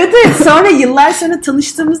 Evet. Sonra yıllar sonra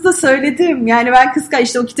tanıştığımızda söyledim. Yani ben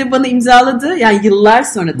işte o kitabı bana imzaladı. Yani yıllar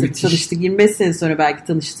sonra tanıştık. 25 sene sonra belki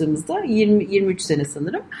tanıştığımızda. 23 sene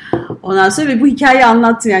sanırım. Ondan sonra ve bu hikayeyi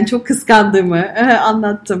anlattım. Yani çok kıskandığımı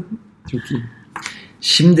anlattım. Çok iyi.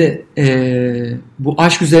 Şimdi bu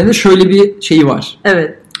aşk üzerinde şöyle bir şeyi var.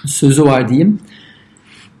 Evet. Sözü var diyeyim.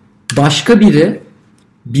 Başka biri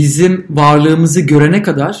bizim varlığımızı görene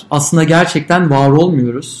kadar aslında gerçekten var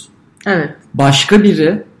olmuyoruz. Evet. Başka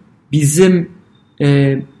biri bizim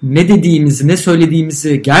ne dediğimizi, ne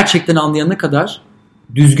söylediğimizi gerçekten anlayana kadar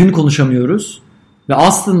düzgün konuşamıyoruz. Ve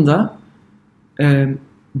aslında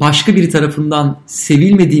başka biri tarafından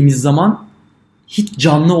sevilmediğimiz zaman hiç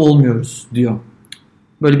canlı olmuyoruz diyor.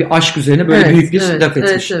 Böyle bir aşk üzerine böyle büyük bir laf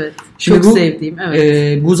etmiş. Evet. Şimdi çok sevdiğim.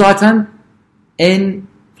 Evet. Bu zaten en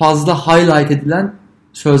fazla highlight edilen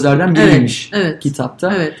sözlerden biriymiş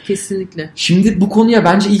kitapta. Evet, kesinlikle. Şimdi bu konuya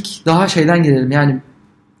bence ilk daha şeyden gelelim. Yani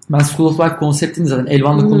ben School of Life konseptini zaten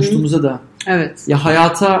Elvan'la konuştuğumuzda da ya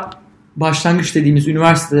hayata başlangıç dediğimiz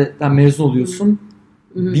üniversiteden mezun oluyorsun.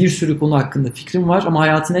 Bir sürü konu hakkında fikrin var ama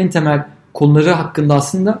hayatın en temel konuları hakkında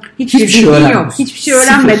aslında hiçbir şey öğrenmiyorsun. Yok. Hiçbir şey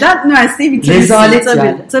öğrenmeden üniversiteyi bitirmişsin. Rezalet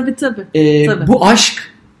yani. Tabii. Tabii. Bu aşk,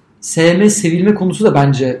 sevme, sevilme konusu da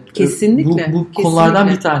bence kesinlikle bu konulardan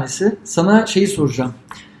bir tanesi. Sana şeyi soracağım.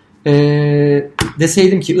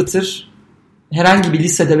 Deseydim ki Itır herhangi bir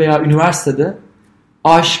lisede veya üniversitede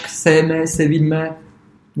aşk, sevme, sevilme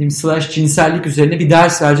 / cinsellik üzerine bir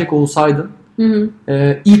ders verecek olsaydın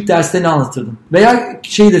ilk derste ne anlatırdın? Veya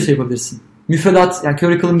şeyi de yapabilirsin. Müfredat, yani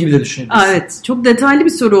curriculum gibi de düşünebilirsin. Evet, çok detaylı bir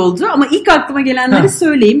soru oldu ama ilk aklıma gelenleri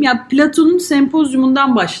söyleyeyim. Ya Platon'un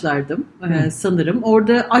sempozyumundan başlardım sanırım.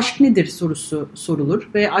 Orada aşk nedir sorusu sorulur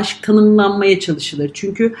ve aşk tanımlanmaya çalışılır.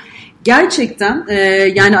 Çünkü gerçekten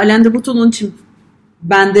yani Alain de Botton onun için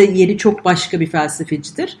bende yeri çok başka bir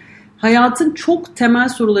felsefecidir. Hayatın çok temel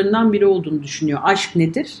sorularından biri olduğunu düşünüyor. Aşk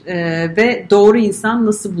nedir ve doğru insan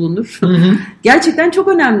nasıl bulunur? Gerçekten çok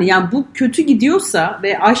önemli. Yani bu kötü gidiyorsa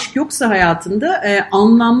ve aşk yoksa hayatında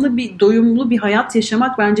anlamlı bir, doyumlu bir hayat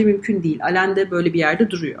yaşamak bence mümkün değil. Alain de böyle bir yerde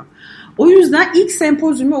duruyor. O yüzden ilk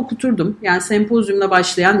sempozyumu okuturdum. Yani sempozyumla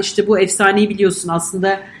başlayan işte bu efsaneyi biliyorsun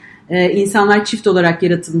aslında. İnsanlar çift olarak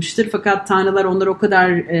yaratılmıştır fakat tanrılar onları o kadar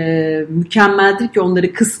mükemmeldir ki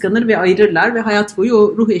onları kıskanır ve ayırırlar ve hayat boyu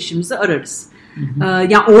o ruh eşimizi ararız.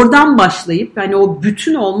 Yani oradan başlayıp yani o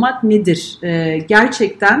bütün olmak nedir?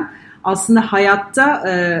 Gerçekten aslında hayatta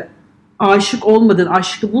aşık olmadığın,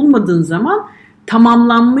 aşkı bulmadığın zaman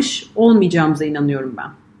tamamlanmış olmayacağımıza inanıyorum ben.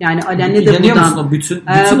 Yani Alen'le de İnanıyor buradan. musun o bütün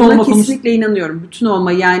Buna olma kesinlikle inanıyorum. Bütün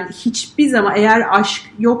olma, yani hiçbir zaman eğer aşk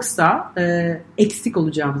yoksa eksik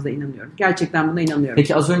olacağımıza inanıyorum. Gerçekten buna inanıyorum.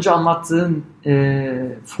 Peki az önce anlattığın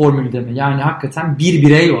formülde mi? Yani hakikaten bir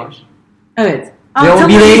birey var. Evet. Ve o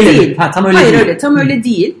bireyle değil. Tam öyle Hayır değil. öyle, tam öyle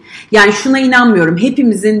değil. Yani şuna inanmıyorum.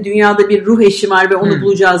 Hepimizin dünyada bir ruh eşi var ve onu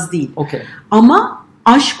bulacağız değil. Okay. Ama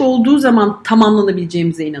aşk olduğu zaman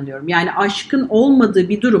tamamlanabileceğimize inanıyorum. Yani aşkın olmadığı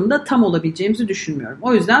bir durumda tam olabileceğimizi düşünmüyorum.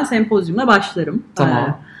 O yüzden sempozyumla başlarım.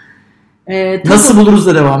 Tamam. Nasıl buluruz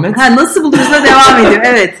da devam et. Nasıl buluruz da devam ediyor.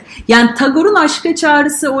 Evet. Yani Tagore'un Aşka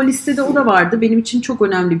Çağrısı, o listede o da vardı. Benim için çok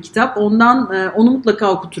önemli bir kitap. Onu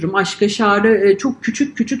mutlaka okuturum. Aşka Çağrı çok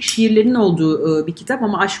küçük şiirlerin olduğu bir kitap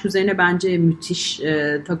ama aşk üzerine bence müthiş.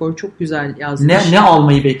 Tagore çok güzel yazmış. Ne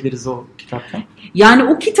almayı bekleriz o kitaptan? Yani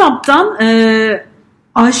o kitaptan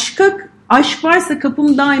aşk varsa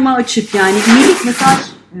kapım daima açık. Yani iyilik mesela.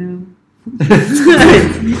 Evet.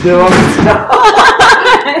 Devam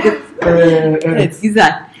et. Evet,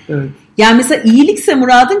 güzel. Evet. Yani mesela iyilikse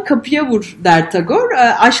muradın kapıya vur der Tagore.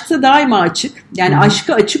 Aşksa daima açık. Yani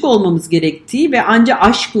aşka açık olmamız gerektiği ve ancak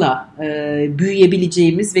aşkla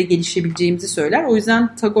büyüyebileceğimiz ve gelişebileceğimizi söyler. O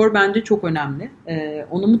yüzden Tagore bence çok önemli.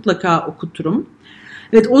 Onu mutlaka okuturum.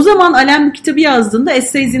 Evet, o zaman Alen bu kitabı yazdığında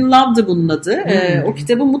Essays in Love'dı bunun adı. O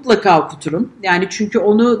kitabı mutlaka okuturum. Yani çünkü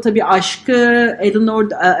onu tabii aşkı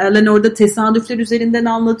Alen orada tesadüfler üzerinden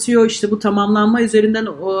anlatıyor. İşte bu tamamlanma üzerinden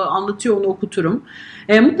anlatıyor, onu okuturum.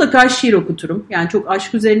 Mutlaka şiir okuturum. Yani çok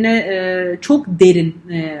aşk üzerine çok derin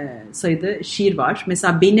sayıda şiir var.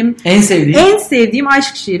 Mesela benim en sevdiğim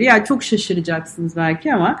aşk şiiri, yani çok şaşıracaksınız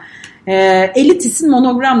belki ama Elitis'in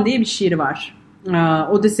Monogram diye bir şiiri var.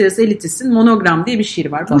 Odysseus Elitis'in Monogram diye bir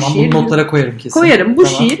şiir var. Tamam, bunu notlara koyarım kesin. Koyarım. Bu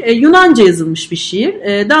şiir Yunanca yazılmış bir şiir.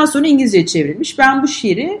 Daha sonra İngilizce'ye çevrilmiş. Ben bu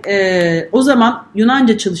şiiri o zaman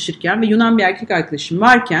Yunanca çalışırken ve Yunan bir erkek arkadaşım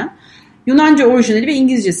varken Yunanca orijinali ve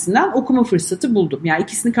İngilizcesinden okuma fırsatı buldum. Yani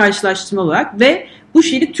ikisini karşılaştırma olarak ve bu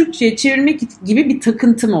şiiri Türkçe'ye çevirmek gibi bir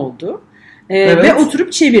takıntım oldu. Evet. Ve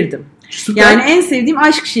oturup çevirdim. Süper. Yani en sevdiğim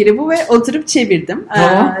aşk şiiri bu ve oturup çevirdim.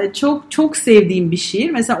 Tamam. Çok sevdiğim bir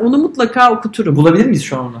şiir. Mesela onu mutlaka okuturum. Bulabilir miyiz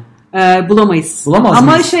şu an onu? Bulamayız. Bulamaz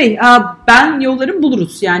ama mıyız? Ben yollarım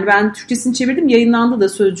buluruz. Yani ben Türkçesini çevirdim. Yayınlandı da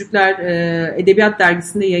Sözcükler Edebiyat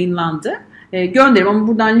Dergisi'nde yayınlandı. Gönderirim ama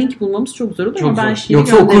buradan link bulmamız çok zor olur. Çok ama ben zor.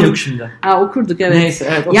 Yoksa gönderirim. okurduk şimdi. Okurduk, evet. Neyse,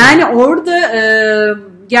 evet. Okay. Yani orada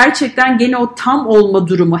gerçekten gene o tam olma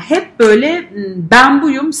durumu hep böyle ben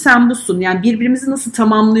buyum sen busun, yani birbirimizi nasıl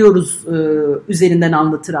tamamlıyoruz üzerinden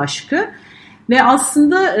anlatır aşkı ve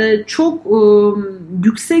aslında çok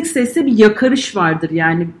yüksek sesle bir yakarış vardır.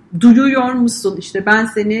 Yani duyuyor musun, işte ben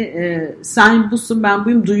seni, sen busun ben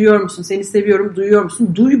buyum, duyuyor musun, seni seviyorum, duyuyor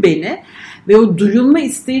musun, duy beni. Ve o duyulma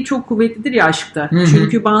isteği çok kuvvetlidir ya aşkta. Hı-hı.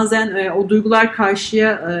 Çünkü bazen o duygular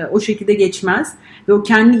karşıya o şekilde geçmez. Ve o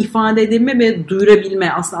kendini ifade edebilme ve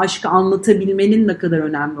duyurabilme, aslında aşkı anlatabilmenin ne kadar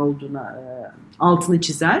önemli olduğuna altını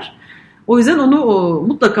çizer. O yüzden onu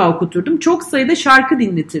mutlaka okuturdum. Çok sayıda şarkı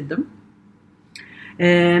dinletirdim.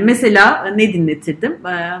 Mesela ne dinletirdim?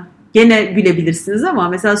 Gene gülebilirsiniz ama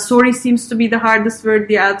mesela Sorry Seems to be the Hardest Word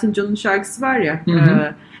diye Elton John'un şarkısı var ya.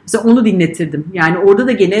 Mesela onu dinletirdim. Yani orada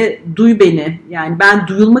da gene duy beni. Yani ben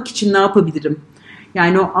duyulmak için ne yapabilirim?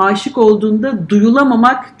 Yani o aşık olduğunda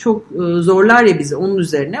duyulamamak çok zorlar ya bizi onun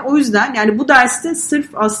üzerine. O yüzden yani bu derste sırf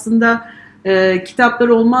aslında kitaplar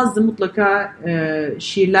olmazdı. Mutlaka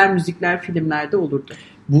şiirler, müzikler, filmlerde olurdu.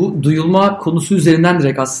 Bu duyulma konusu üzerinden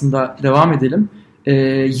direkt aslında devam edelim.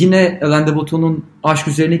 Yine Alain de Botton'un Aşk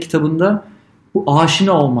Üzerine kitabında bu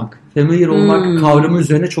aşina olmak, familiar olmak kavramı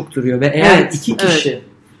üzerine çok duruyor. Ve eğer iki kişi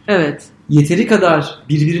yeteri kadar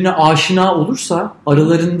birbirine aşina olursa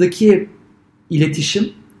aralarındaki iletişim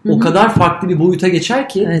o kadar farklı bir boyuta geçer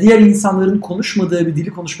ki diğer insanların konuşmadığı bir dili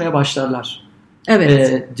konuşmaya başlarlar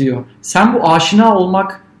diyor. Sen bu aşina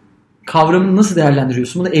olmak kavramını nasıl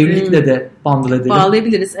değerlendiriyorsun? Bunu evlilikle de bundle edelim.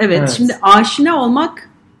 Bağlayabiliriz. Evet. Şimdi aşina olmak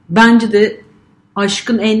bence de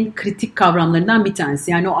aşkın en kritik kavramlarından bir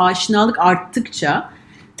tanesi. Yani o aşinalık arttıkça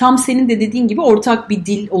tam senin de dediğin gibi ortak bir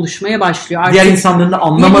dil oluşmaya başlıyor. Artık diğer insanların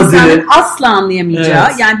anlamadığı. Diğer insanların asla anlayamayacağı.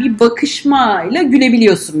 Evet. Yani bir bakışmayla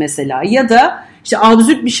gülebiliyorsun mesela. Ya da işte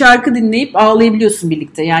absürt bir şarkı dinleyip ağlayabiliyorsun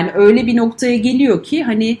birlikte. Yani öyle bir noktaya geliyor ki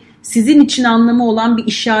hani sizin için anlamı olan bir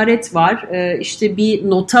işaret var. İşte bir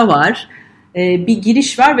nota var. Bir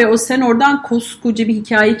giriş var ve sen oradan koskoca bir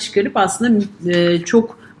hikaye çıkarıp aslında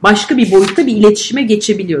çok başka bir boyutta bir iletişime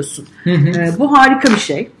geçebiliyorsun. Bu harika bir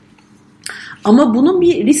şey. Ama bunun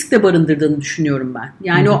bir risk de barındırdığını düşünüyorum ben.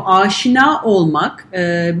 Yani o aşina olmak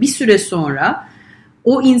bir süre sonra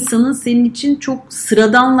o insanın senin için çok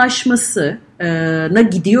sıradanlaşması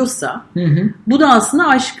gidiyorsa bu da aslında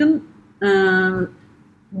aşkın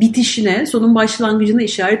bitişine, sonun başlangıcına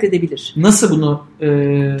işaret edebilir. Nasıl bunu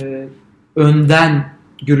önden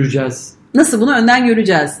göreceğiz? Nasıl bunu önden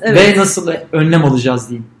göreceğiz? Evet. Ve nasıl önlem alacağız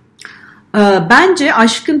diyeyim. Bence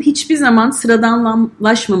aşkın hiçbir zaman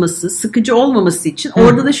sıradanlaşmaması, sıkıcı olmaması için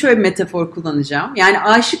orada da şöyle bir metafor kullanacağım. Yani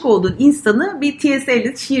aşık olduğun insanı bir T.S.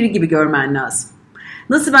 Eliot şiiri gibi görmen lazım.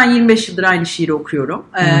 Nasıl ben 25 yıldır aynı şiiri okuyorum.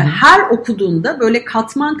 Her okuduğunda böyle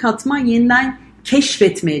katman katman yeniden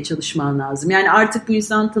keşfetmeye çalışman lazım. Yani artık bu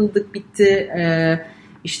insan tanıdık, bitti,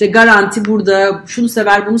 işte garanti burada, şunu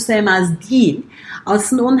sever bunu sevmez değil.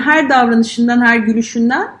 Aslında onun her davranışından, her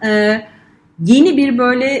gülüşünden yeni bir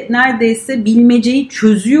böyle neredeyse bilmeceyi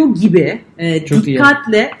çözüyor gibi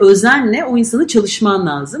dikkatle, özenle o insanı çalışman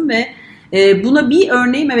lazım ve buna bir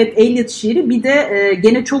örneğim evet Eliot şiiri, bir de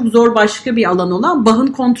gene çok zor başka bir alan olan Bach'ın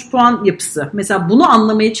kontrpuan yapısı. Mesela bunu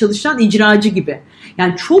anlamaya çalışan icracı gibi.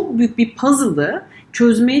 Yani çok büyük bir puzzle'ı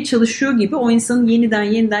çözmeye çalışıyor gibi o insanı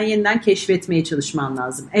yeniden keşfetmeye çalışman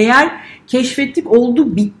lazım. Eğer keşfettik,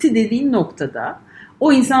 oldu, bitti dediğin noktada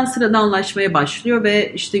o insan sıradanlaşmaya başlıyor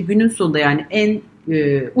ve işte günün sonunda yani en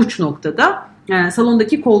uç noktada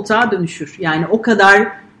salondaki koltuğa dönüşür. Yani o kadar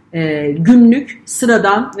günlük,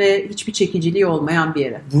 sıradan ve hiçbir çekiciliği olmayan bir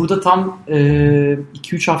yere. Burada tam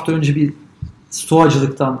 2-3 hafta önce bir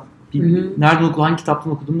stoacılıktan, nerede okudum, hangi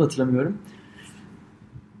kitaptan okuduğumu da hatırlamıyorum.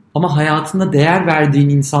 Ama hayatında değer verdiğin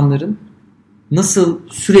insanların nasıl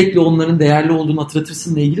sürekli onların değerli olduğunu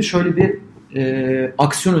hatırlatırsınla ilgili şöyle bir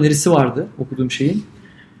aksiyon önerisi vardı okuduğum şeyin.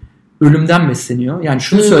 Ölümden besleniyor. Yani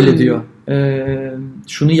şunu söyle diyor.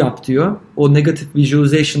 Şunu yap diyor. O negative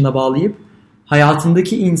visualization'la bağlayıp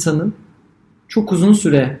hayatındaki insanın çok uzun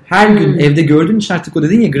süre her gün evde gördüğün için artık o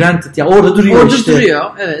dediğin ya granted ya orada duruyor orada işte. Duruyor.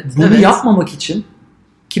 Evet. Bunu yapmamak için,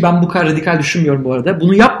 ki ben bu kadar radikal düşünmüyorum bu arada.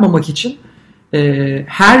 Bunu yapmamak için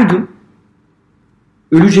her gün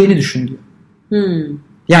öleceğini düşün diyor.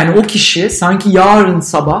 Yani o kişi sanki yarın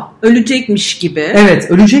sabah ölecekmiş gibi.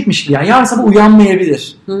 Evet, ölecekmiş gibi. Yani yarın sabah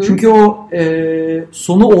uyanmayabilir. Çünkü o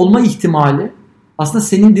sonu olma ihtimali aslında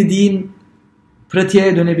senin dediğin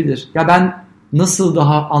pratiğe dönebilir. Ya ben nasıl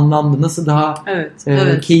daha anlamlı, nasıl daha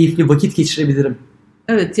keyifli vakit geçirebilirim?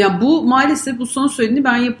 Evet, ya bu maalesef bu son söylediğini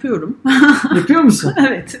ben yapıyorum. Yapıyor musun?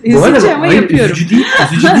 Evet. Üzücü ama yapıyorum. Üzücü değil.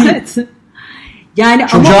 Evet. Yani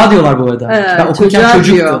çocuğa ama, diyorlar bu arada. Ben okurken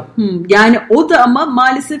çocuktu. Yani o da ama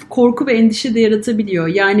maalesef korku ve endişe de yaratabiliyor.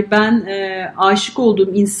 Yani ben aşık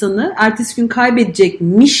olduğum insanı ertesi gün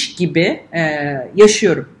kaybedecekmiş gibi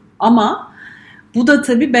yaşıyorum. Ama bu da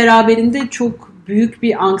tabii beraberinde çok büyük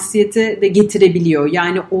bir anksiyete de getirebiliyor.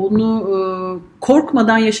 Yani onu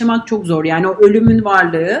korkmadan yaşamak çok zor. Yani o ölümün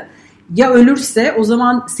varlığı, ya ölürse o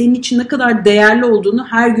zaman senin için ne kadar değerli olduğunu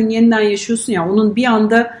her gün yeniden yaşıyorsun ya, onun bir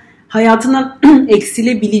anda hayatından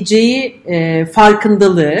eksilebileceği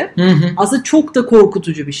farkındalığı aslında çok da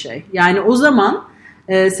korkutucu bir şey. Yani o zaman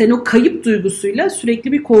sen o kayıp duygusuyla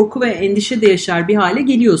sürekli bir korku ve endişe de yaşar bir hale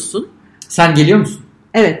geliyorsun. Sen geliyor musun?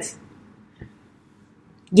 Evet.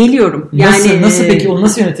 Geliyorum. Yani nasıl peki onu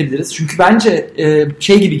nasıl yönetebiliriz? Çünkü bence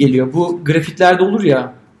şey gibi geliyor. Bu grafiklerde olur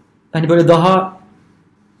ya. Hani böyle daha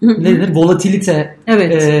ne denir? Volatilite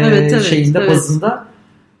şeyinde bazında.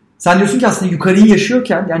 Sen diyorsun ki aslında yukarıyı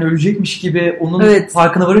yaşıyorken, yani ölecekmiş gibi onun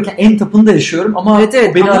farkına varırken en tapında yaşıyorum ama o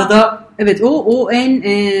beni arada... Evet, o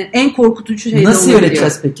en korkutucu şey. Nasıl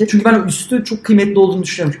yöneteceğiz peki? Çünkü ben üstü çok kıymetli olduğunu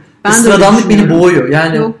düşünüyorum. Sıradanlık beni boğuyor.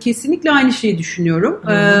 Yani... Yok, kesinlikle aynı şeyi düşünüyorum.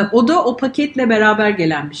 O da o paketle beraber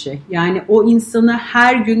gelen bir şey. Yani o insanı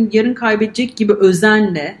her gün yarın kaybedecek gibi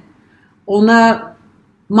özenle ona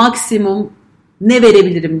maksimum ne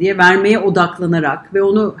verebilirim diye vermeye odaklanarak ve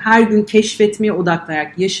onu her gün keşfetmeye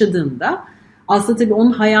odaklanarak yaşadığında aslında tabii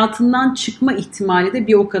onun hayatından çıkma ihtimali de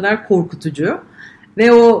bir o kadar korkutucu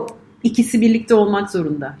ve o ikisi birlikte olmak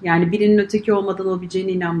zorunda. Yani birinin öteki olmadan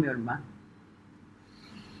olabileceğine inanmıyorum ben.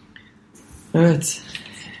 Evet.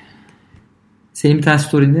 Senin bir tane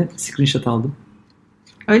story'ini screenshot aldım.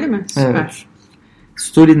 Öyle mi? Süper. Evet.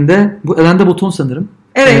 Story'inde bu Alain de Botton sanırım.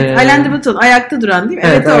 Evet, Alain de Botton ayakta duran değil mi?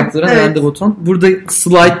 Evet, ayakta duran Alain de Botton. Burada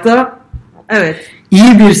slaytta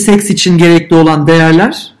iyi bir seks için gerekli olan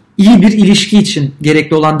değerler, iyi bir ilişki için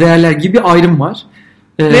gerekli olan değerler gibi bir ayrım var.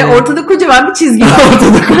 Ve ortada kocaman bir çizgi var.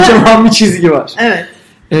 Ortada kocaman bir çizgi var. Evet.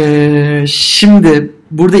 Şimdi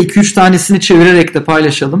burada 2-3 tanesini çevirerek de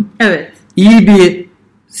paylaşalım. Evet. İyi bir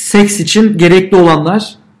seks için gerekli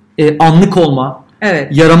olanlar anlık olma,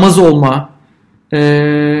 yaramaz olma,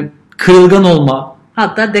 kırılgan olma.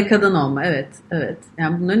 Hatta dekadan olma. Evet.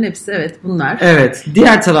 Yani bunların hepsi bunlar. Evet.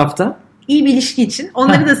 Diğer tarafta iyi bir ilişki için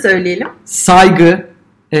onları da söyleyelim. Saygı,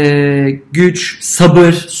 güç,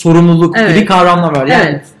 sabır, sorumluluk gibi kavramlar var.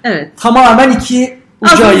 Yani evet. Tamamen iki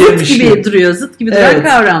ucu ayırmış. Zıt gibi duruyor. Zıt gibi duran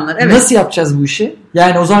kavramlar. Evet. Nasıl yapacağız bu işi?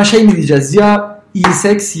 Yani o zaman şey mi diyeceğiz? Ya iyi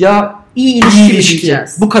seks ya iyi ilişki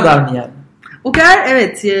diyeceğiz. Bu kadar mı yani? O kadar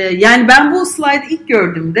evet. Yani ben bu slaydı ilk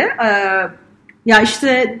gördüğümde ya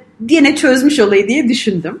işte diye çözmüş olayı diye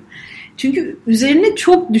düşündüm. Çünkü üzerine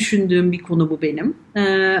çok düşündüğüm bir konu bu benim.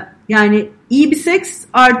 Yani iyi bir seks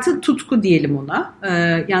artı tutku diyelim ona.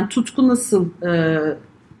 Yani tutku nasıl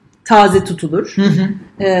taze tutulur?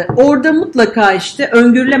 Orada mutlaka işte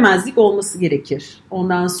öngörülemezlik olması gerekir.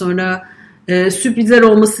 Ondan sonra sürprizler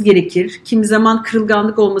olması gerekir. Kimi zaman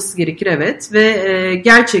kırılganlık olması gerekir, evet. Ve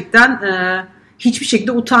gerçekten hiçbir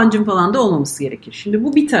şekilde utancın falan da olmaması gerekir. Şimdi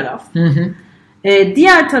bu bir taraf.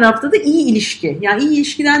 Diğer tarafta da iyi ilişki. Yani iyi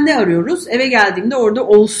ilişkiden ne arıyoruz? Eve geldiğimde orada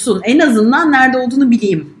olsun. En azından nerede olduğunu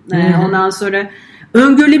bileyim. Ondan sonra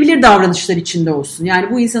öngörülebilir davranışlar içinde olsun.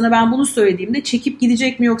 Yani bu insana ben bunu söylediğimde çekip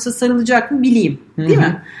gidecek mi yoksa sarılacak mı bileyim. Değil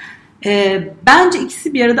mi? Bence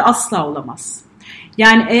ikisi bir arada asla olamaz.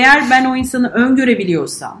 Yani eğer ben o insanı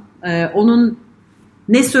öngörebiliyorsam, onun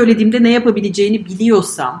ne söylediğimde ne yapabileceğini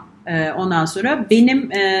biliyorsam, ondan sonra benim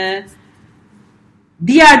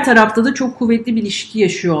diğer tarafta da çok kuvvetli bir ilişki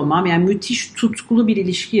yaşıyor olmam, yani müthiş tutkulu bir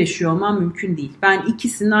ilişki yaşıyor olmam mümkün değil. Ben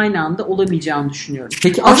ikisinin aynı anda olamayacağını düşünüyorum.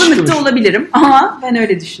 Peki azınlıkta olabilirim ama ben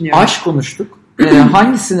öyle düşünüyorum. Aşk konuştuk.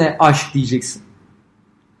 Hangisine aşk diyeceksin?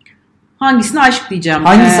 Hangisine aşk diyeceğim?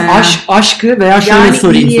 Hangisi aşkı veya şöyle yani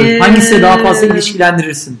sorayım. Hangisine daha fazla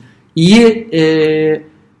ilişkilendirirsin? İyi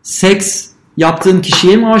seks yaptığın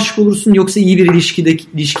kişiye mi aşık olursun yoksa iyi bir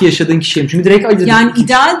ilişki yaşadığın kişiye mi? Çünkü direkt ayırdık. Yani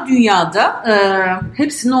ideal dünyada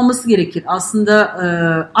hepsinin olması gerekir. Aslında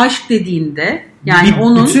aşk dediğinde yani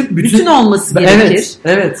onun bütün olması gerekir.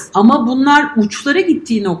 Evet. Ama bunlar uçlara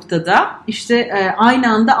gittiği noktada işte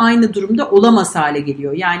aynı anda aynı durumda olamaz hale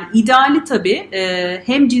geliyor. Yani ideali tabii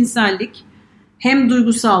hem cinsellik hem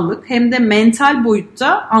duygusallık hem de mental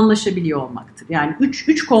boyutta anlaşabiliyor olmaktır. Yani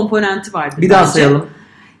üç komponenti vardır. Bir daha sayalım.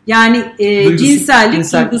 Yani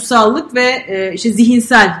cinsellik, duygusallık ve işte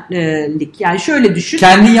zihinsellik. Yani şöyle düşün.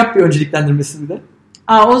 Kendin yap bir önceliklendirmesini de.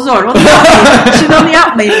 O zor. Onu yapmayın. Şimdi onu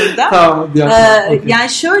yapmayın burada. Tamam. Okay. Yani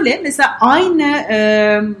şöyle mesela aynı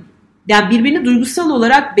yani birbirini duygusal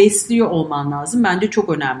olarak besliyor olman lazım. Bence çok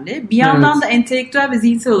önemli. Bir yandan da entelektüel ve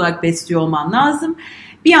zihinsel olarak besliyor olman lazım.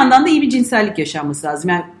 Bir yandan da iyi bir cinsellik yaşanması lazım.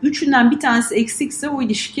 Yani üçünden bir tanesi eksikse o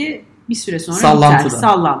ilişki bir süre sonra biter.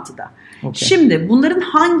 Sallantıda. Okay. Şimdi bunların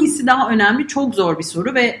hangisi daha önemli? Çok zor bir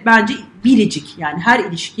soru ve bence biricik. Yani her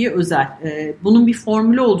ilişkiye özel. Bunun bir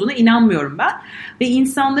formülü olduğuna inanmıyorum ben. Ve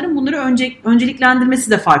insanların bunları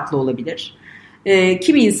önceliklendirmesi de farklı olabilir.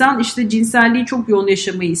 Kimi insan işte cinselliği çok yoğun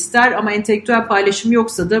yaşamayı ister ama entelektüel paylaşım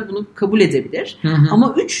yoksa da bunu kabul edebilir.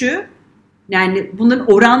 Ama üçü, yani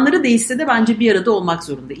bunların oranları değişse de bence bir arada olmak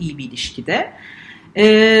zorunda iyi bir ilişkide.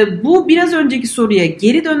 Bu biraz önceki soruya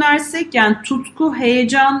geri dönersek, yani tutku,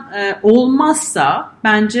 heyecan olmazsa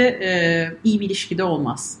bence iyi bir ilişkide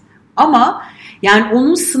olmaz. Ama yani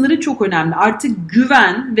onun sınırı çok önemli. Artık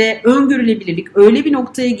güven ve öngörülebilirlik öyle bir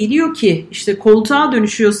noktaya geliyor ki işte koltuğa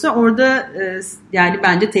dönüşüyorsa orada yani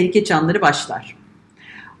bence tehlike çanları başlar.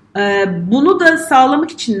 Bunu da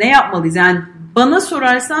sağlamak için ne yapmalıyız? Yani bana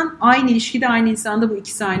sorarsan aynı ilişkide aynı insanda bu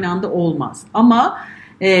ikisi aynı anda olmaz. Ama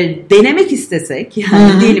denemek istesek,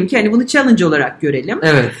 yani diyelim ki hani bunu challenge olarak görelim.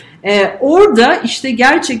 Evet. Orada işte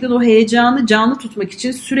gerçekten o heyecanı canlı tutmak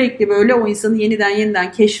için sürekli böyle o insanı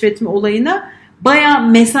yeniden keşfetme olayına bayağı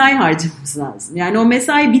mesai harcamamız lazım. Yani o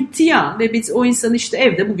mesai bitti ya ve biz o insanı işte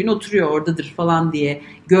evde bugün oturuyor oradadır falan diye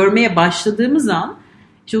görmeye başladığımız an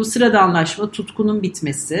işte o sıradanlaşma, tutkunun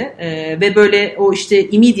bitmesi ve böyle o işte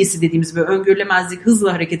immediacy dediğimiz böyle öngörülemezlik,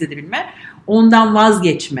 hızla hareket edebilme, ondan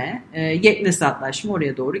vazgeçme, yeknesatlaşma,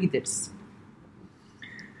 oraya doğru gideriz.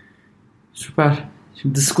 Süper.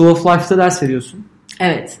 Şimdi The School of Life'da ders veriyorsun.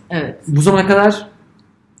 Evet. Bu zamana kadar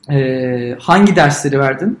hangi dersleri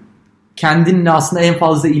verdin? Kendinle aslında en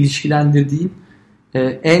fazla ilişkilendirdiğin,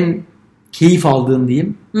 en keyif aldığın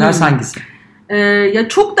diyeyim ders hangisi? Ya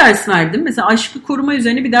çok ders verdim. Mesela aşkı koruma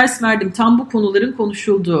üzerine bir ders verdim. Tam bu konuların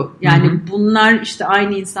konuşulduğu. Yani bunlar işte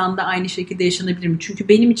aynı insanda aynı şekilde yaşanabilir mi? Çünkü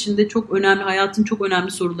benim için de çok önemli, hayatın çok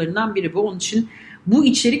önemli sorularından biri bu. Onun için bu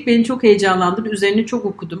içerik beni çok heyecanlandırdı. Üzerine çok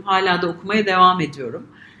okudum. Hala da okumaya devam ediyorum.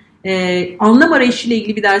 Anlam arayışıyla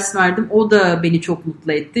ilgili bir ders verdim. O da beni çok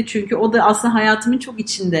mutlu etti. Çünkü o da aslında hayatımın çok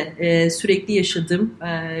içinde sürekli yaşadığım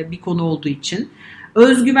bir konu olduğu için.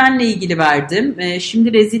 Özgüvenle ilgili verdim.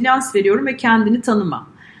 Şimdi rezilyans veriyorum ve kendini tanıma.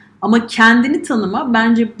 Ama kendini tanıma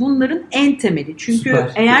bence bunların en temeli. Çünkü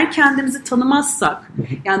Süper. eğer kendimizi tanımazsak,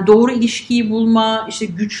 yani doğru ilişkiyi bulma, işte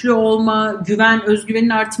güçlü olma, güven, özgüvenin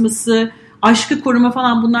artması, aşkı koruma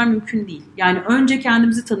falan bunlar mümkün değil. Yani önce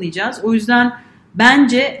kendimizi tanıyacağız. O yüzden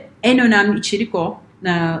bence en önemli içerik o.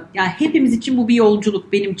 Yani hepimiz için bu bir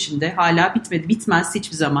yolculuk, benim için de hala bitmedi, bitmez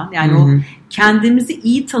hiçbir zaman. Yani o kendimizi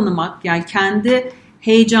iyi tanımak, yani kendi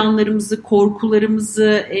heyecanlarımızı,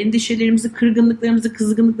 korkularımızı, endişelerimizi, kırgınlıklarımızı,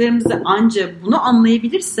 kızgınlıklarımızı ancak bunu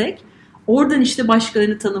anlayabilirsek oradan işte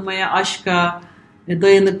başkalarını tanımaya, aşka,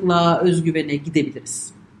 dayanıklığa, özgüvene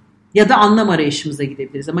gidebiliriz. Ya da anlam arayışımıza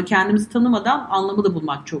gidebiliriz. Ama kendimizi tanımadan anlamı da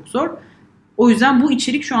bulmak çok zor. O yüzden bu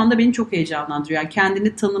içerik şu anda beni çok heyecanlandırıyor. Yani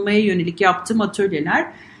kendini tanımaya yönelik yaptığım atölyeler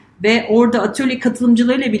ve orada atölye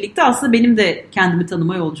katılımcılarıyla birlikte aslında benim de kendimi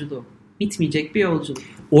tanıma yolculuğum. Bitmeyecek bir yolculuk.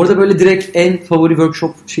 Orada böyle direkt en favori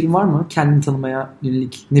workshop şeyin var mı? Kendini tanımaya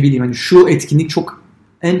yönelik, ne bileyim, hani şu etkinlik çok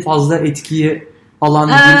en fazla etkiyi alan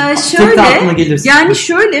tek de aklına gelirsin. Yani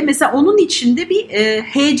şöyle mesela onun içinde bir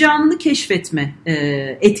heyecanını keşfetme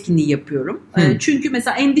etkinliği yapıyorum. Çünkü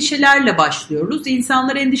mesela endişelerle başlıyoruz.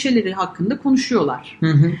 İnsanlar endişeleri hakkında konuşuyorlar.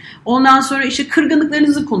 Ondan sonra işte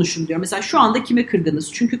kırgınlıklarınızı konuşun diyor. Mesela şu anda kime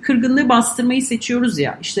kırgınız? Çünkü kırgınlığı bastırmayı seçiyoruz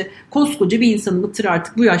ya. İşte koskoca bir insanın Itır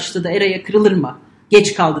artık bu yaşta da Eray'a kırılır mı?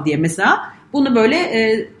 Geç kaldı diye mesela. Bunu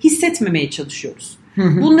böyle hissetmemeye çalışıyoruz.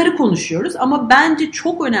 Bunları konuşuyoruz ama bence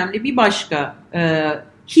çok önemli bir başka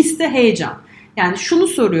his de heyecan. Yani şunu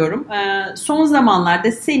soruyorum, son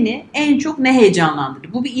zamanlarda seni en çok ne heyecanlandırdı?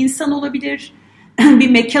 Bu bir insan olabilir, bir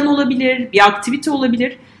mekan olabilir, bir aktivite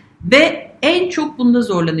olabilir ve en çok bunda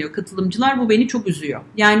zorlanıyor katılımcılar. Bu beni çok üzüyor.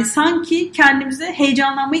 Yani sanki kendimize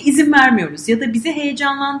heyecanlanmaya izin vermiyoruz ya da bizi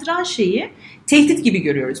heyecanlandıran şeyi tehdit gibi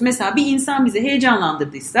görüyoruz. Mesela bir insan bizi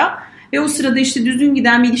heyecanlandırdıysa ve o sırada işte düzgün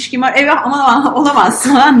giden bir ilişkim var. Evet ama olamaz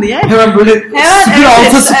falan diye. Hemen böyle sıfır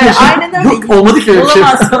alta sıkıyor. Aynen öyle. Yok, olmadı ki öyle bir şey.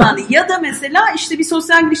 Olamaz falan diye. Ya da mesela işte bir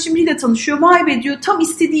sosyal girişimciyle tanışıyor. Vay be diyor, tam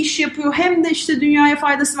istediği işi yapıyor. Hem de işte dünyaya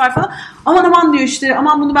faydası var falan. Aman diyor işte,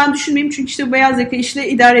 aman bunu ben düşünmeyeyim çünkü işte bu beyaz yaka işle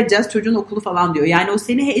idare edeceğiz çocuğun okulu falan diyor. Yani o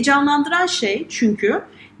seni heyecanlandıran şey çünkü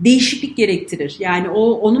değişiklik gerektirir. Yani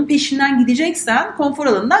onun peşinden gideceksen konfor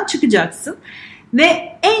alanından çıkacaksın.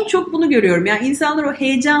 Ve en çok bunu görüyorum. Yani insanlar o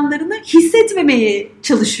heyecanlarını hissetmemeye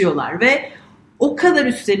çalışıyorlar ve o kadar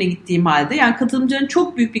üstlerine gittiğim halde yani katılımcıların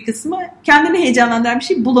çok büyük bir kısmı kendini heyecanlandıran bir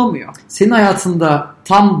şey bulamıyor. Senin hayatında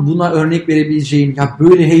tam buna örnek verebileceğin, ya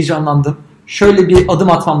böyle heyecanlandım, şöyle bir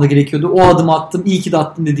adım atmam da gerekiyordu, o adımı attım, iyi ki de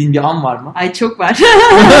attım dediğin bir an var mı? Ay çok var.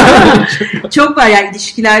 Çok var yani,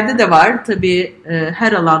 ilişkilerde de var tabii,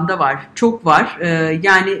 her alanda var, çok var.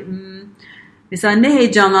 Yani mesela ne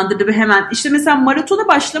heyecanlandırdı ve hemen işte mesela maratona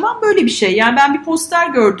başlamam böyle bir şey. Yani ben bir poster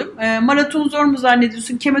gördüm. Maraton zor mu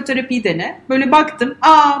zannediyorsun? Kemoterapiyi dene. Böyle baktım.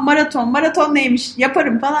 Maraton neymiş?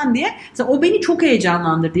 Yaparım falan diye. Mesela o beni çok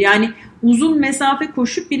heyecanlandırdı. Yani uzun mesafe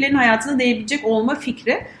koşup birilerinin hayatına değebilecek olma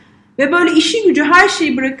fikri. Ve böyle işi gücü her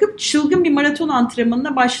şeyi bırakıp çılgın bir maraton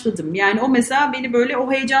antrenmanına başladım. Yani o mesela beni böyle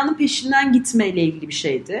o heyecanın peşinden gitmeyle ilgili bir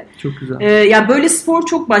şeydi. Çok güzel. Yani böyle spor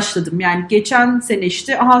çok başladım. Yani geçen sene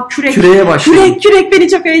işte Küreğe başladım. Kürek beni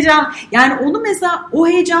çok heyecan. Yani onu mesela o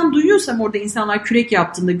heyecan duyuyorsam orada insanlar kürek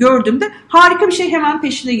yaptığında gördüğümde harika bir şey, hemen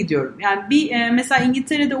peşine gidiyorum. Yani mesela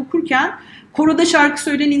İngiltere'de okurken koroda şarkı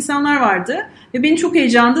söyleyen insanlar vardı. Ve beni çok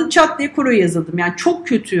heyecanlandı. Çat diye koroya yazıldım. Yani çok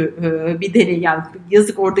kötü bir deney. Yani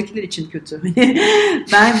yazık oradakiler için kötü.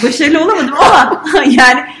 Ben başarılı olamadım ama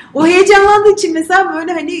yani o heyecanlandığı için mesela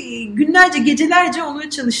böyle hani günlerce, gecelerce ona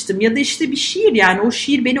çalıştım. Ya da işte bir şiir, yani o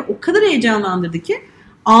şiir beni o kadar heyecanlandırdı ki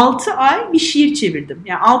 6 ay bir şiir çevirdim.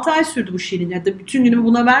 Yani 6 ay sürdü bu şiirin. Ya da bütün günümü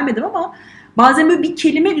buna vermedim ama bazen böyle bir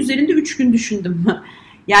kelime üzerinde 3 gün düşündüm.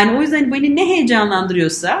 Yani o yüzden beni ne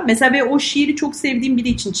heyecanlandırıyorsa, mesela ben o şiiri çok sevdiğim biri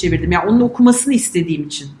için çevirdim. Yani onun okumasını istediğim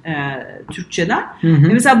için Türkçeden.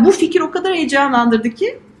 Mesela bu fikir o kadar heyecanlandırdı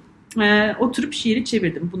ki oturup şiiri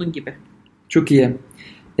çevirdim bunun gibi. Çok iyi.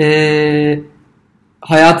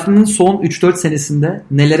 Hayatının son 3-4 senesinde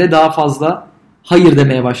nelere daha fazla hayır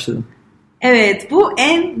demeye başladın? Evet, bu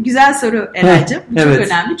en güzel soru Eray'cığım. Bu evet. Çok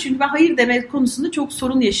önemli. Çünkü ben hayır deme konusunda çok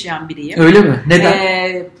sorun yaşayan biriyim. Öyle mi?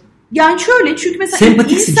 Neden? Yani şöyle, çünkü mesela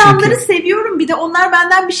insanları seviyorum, bir de onlar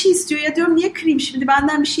benden bir şey istiyor. Ya diyorum niye kırayım şimdi,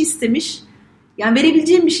 benden bir şey istemiş. Yani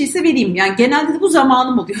verebileceğim bir şeyse vereyim. Yani genelde de bu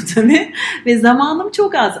zamanım oluyor tabii. Ve zamanım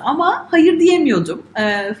çok az ama hayır diyemiyordum.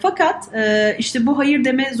 Fakat işte bu hayır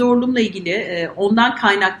deme zorluğumla ilgili ondan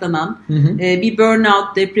kaynaklanan bir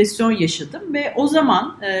burnout, depresyon yaşadım. Ve o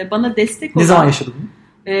zaman bana destek olan... Ne zaman yaşadın?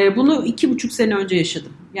 Bunu 2,5 sene önce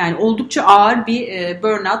yaşadım. Yani oldukça ağır bir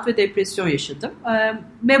burnout ve depresyon yaşadım.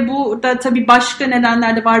 Ve bu da tabii başka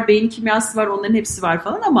nedenler de var. Beyin kimyası var, onların hepsi var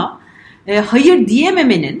falan ama hayır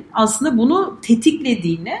diyememenin aslında bunu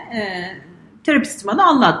tetiklediğini terapistim bana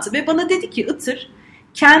anlattı. Ve bana dedi ki Itır,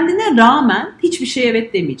 kendine rağmen hiçbir şeye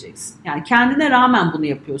evet demeyeceksin. Yani kendine rağmen bunu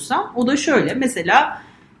yapıyorsan, o da şöyle mesela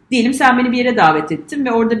diyelim sen beni bir yere davet ettin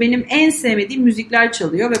ve orada benim en sevmediğim müzikler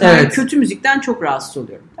çalıyor ve ben kötü müzikten çok rahatsız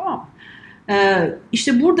oluyorum, tamam mı?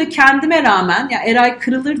 İşte burada kendime rağmen ya Eray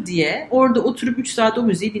kırılır diye orada oturup 3 saat o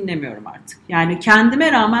müziği dinlemiyorum artık. Yani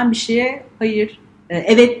kendime rağmen bir şeye hayır,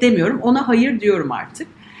 evet demiyorum, ona hayır diyorum artık.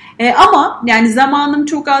 Ama yani zamanım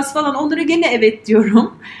çok az falan, onlara gene evet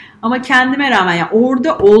diyorum. Ama kendime rağmen yani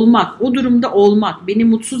orada olmak, o durumda olmak beni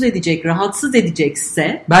mutsuz edecek, rahatsız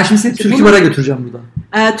edecekse... Ben şimdi seni türkü bara götüreceğim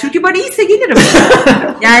buradan. Türkü bar iyiyse gelirim.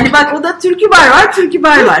 Yani bak, o da türkü bar var, türkü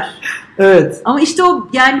bar var. Evet. Ama işte o,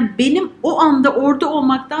 yani benim o anda orada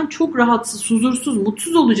olmaktan çok rahatsız, huzursuz,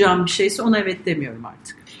 mutsuz olacağım bir şeyse ona evet demiyorum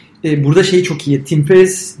artık. Burada şey çok iyi. Tim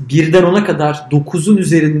Ferriss 1'den 10'a kadar 9'un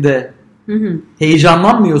üzerinde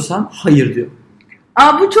heyecanlanmıyorsan hayır diyor.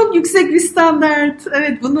 Bu çok yüksek bir standart.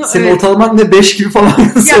 Evet, bunu... Senin ortalaman ne? 5 gibi falan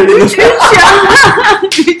söylüyor. 3 ya.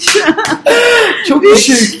 3. Çok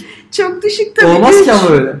düşük. Çok düşük tabii. Olmaz ki ama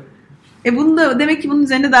öyle. Bunu da, demek ki bunun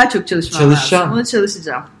üzerine daha çok çalışmam lazım. Ona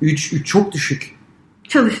çalışacağım. 3 çok düşük.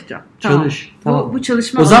 Çalışacağım. Çalış. Tamam. Bu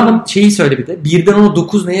çalışma... O zaman şeyi söyle bir de. 1'den 10'a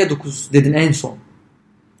 9 neye 9 dedin en son.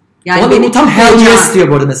 Yani beni tam hell yes diyor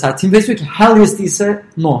bu arada mesela. Tim Ferriss diyor ki hell yes değilse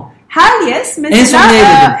no. Hell yes mesela, en son neye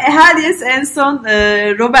dedin? Hell yes en son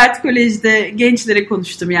Robert Kolej'de gençlere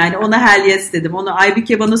konuştum, yani ona hell yes dedim. Onu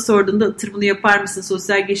Aybike bana sorduğunda Itır bunu yapar mısın,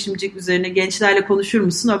 sosyal girişimcilik üzerine gençlerle konuşur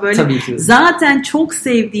musun? O böyle zaten çok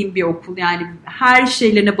sevdiğim bir okul, yani her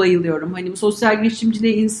şeylerine bayılıyorum. Hani bu sosyal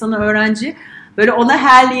girişimciliği insanı, öğrenci, böyle ona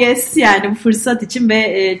hell yes yani bu fırsat için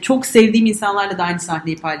ve çok sevdiğim insanlarla da aynı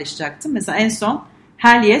sahneyi paylaşacaktım. Mesela en son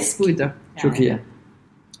hell yes buydu. Yani. Çok iyi.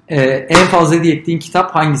 En fazla hediye ettiğin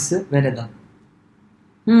kitap hangisi ve neden?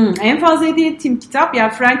 En fazla hediye ettiğim kitap,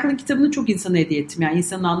 yani Frankl'ın kitabını çok insana hediye ettim. Yani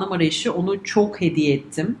insanın anlam arayışı, onu çok hediye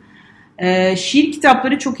ettim. Şiir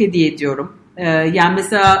kitapları çok hediye ediyorum. Yani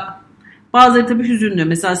mesela bazıları tabii hüzünlü.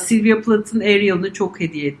 Mesela Sylvia Plath'ın Ariel'ını çok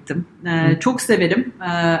hediye ettim. Çok severim.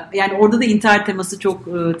 Yani orada da intihar teması çok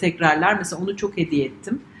tekrarlar. Mesela onu çok hediye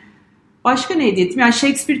ettim. Başka ne hediye ettim? Yani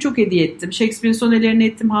Shakespeare çok hediye ettim. Shakespeare'in sonelerini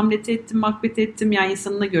ettim, Hamlet'i ettim, Macbeth'i ettim. Yani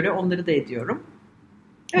insanına göre onları da ediyorum.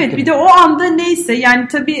 Evet, okay. Bir de o anda neyse, yani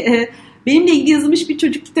tabii benimle ilgili yazılmış bir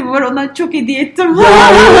çocuk kitabı var. Ona çok hediye ettim.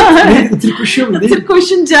 Evet. Itır koşuyor mu değil mi? Itır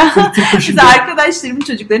koşunca. Mesela arkadaşlarımın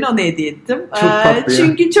çocuklarına ona hediye ettim. Çok tatlı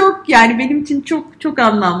çünkü çok, yani benim için çok çok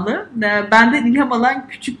anlamlı. Benden ilham alan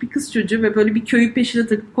küçük bir kız çocuğu ve böyle bir köyü peşine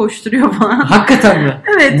takıp koşturuyor falan. Hakikaten mi?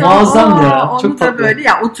 Evet. Muazzam ya. Onu çok da böyle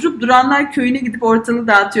ya, oturup duranlar köyüne gidip ortalığı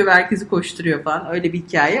dağıtıyor ve herkesi koşturuyor falan. Öyle bir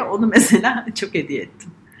hikaye. Onu mesela çok hediye ettim.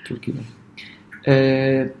 Çok iyi.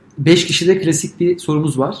 5 kişide klasik bir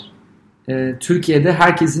sorumuz var. Türkiye'de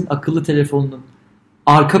herkesin akıllı telefonunun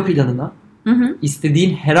arka planına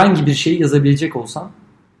istediğin herhangi bir şeyi yazabilecek olsan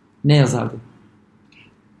ne yazardın?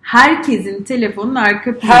 Herkesin telefonun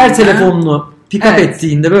arka planına... Her telefonunu pick up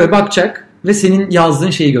ettiğinde böyle bakacak ve senin yazdığın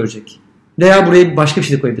şeyi görecek. Veya buraya başka bir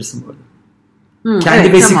şey de koyabilirsin bu arada.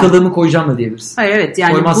 Kendi vesikalığımı koyacağım da diyebilirsin. Hayır, evet,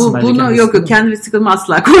 yani bunu yok kendi vesikalığımı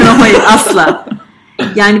asla koymam, hayır asla.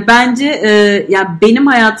 Yani bence yani benim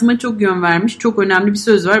hayatıma çok yön vermiş, çok önemli bir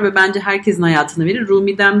söz var ve bence herkesin hayatına verir.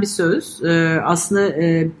 Rumi'den bir söz. Aslında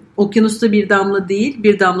okyanusta bir damla değil,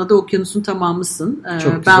 bir damla da okyanusun tamamısın.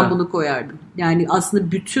 Ben bunu koyardım. Yani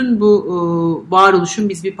aslında bütün bu varoluşun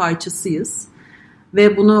biz bir parçasıyız.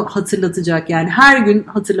 Ve bunu hatırlatacak, yani her gün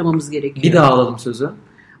hatırlamamız gerekiyor. Bir daha alalım sözü.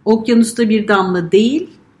 Okyanusta bir damla değil,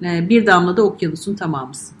 bir damla da okyanusun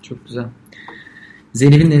tamamısın. Çok güzel.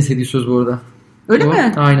 Zeynep'in en sevdiği söz bu arada. Öyle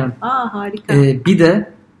mi? Aynen. Harika. Bir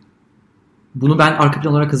de bunu ben arka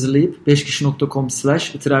plan olarak hazırlayıp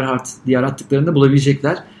 5kişi.com/Itır Erhart diye arattıklarında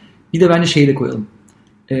bulabilecekler. Bir de bence şeyi de koyalım.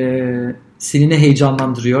 Seni ne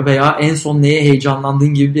heyecanlandırıyor veya en son neye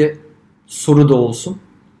heyecanlandığın gibi bir soru da olsun.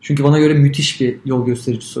 Çünkü bana göre müthiş bir yol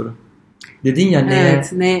gösterici soru. Dedin ya neye...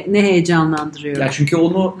 Evet, ne heyecanlandırıyor. Ya çünkü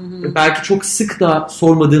onu belki çok sık da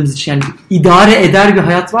sormadığımız için, yani idare eder bir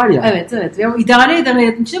hayat var ya. Evet. Ve o idare eder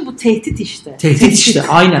hayatın içinde bu tehdit işte. Tehdit işte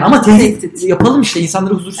aynen, ama tehdit yapalım işte,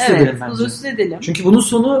 insanları huzursuz edelim bence. Huzursuz edelim. Çünkü bunun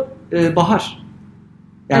sonu bahar.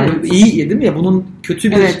 Yani iyi değil mi ya? Bunun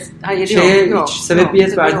kötü bir şeye hiç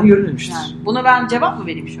sebebiyet verdiğini görülmemiştir. Yani buna ben cevap mı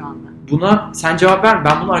vereyim şu anda? Buna sen cevap ver.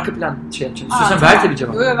 Ben bunu arka plan yapacağım. İstiyorsan ver tabii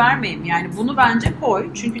cevap. Yok, vermeyeyim. Yani bunu bence koy.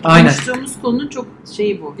 Çünkü konuştuğumuz konunun çok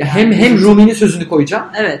şeyi bu. Ya yani hem Rumi'nin sözünü koyacağım.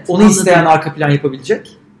 Evet. Onu isteyen arka plan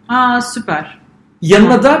yapabilecek. Süper.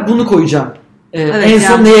 Yanına da bunu koyacağım. en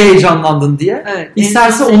son neye heyecanlandın diye. Evet,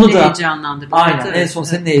 İsterse onu da. Aynen. En son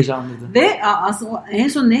seni neye heyecanlandırdın. Ve aslında en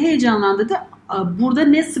son ne heyecanlandırdı?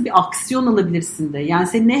 Burada nasıl bir aksiyon alabilirsin de. Yani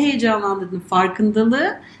senin ne heyecanlandırdığının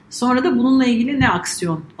farkındalığı, sonra da bununla ilgili ne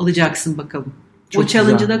aksiyon alacaksın bakalım. Çok o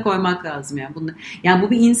challenge'ı da koymak lazım yani. Yani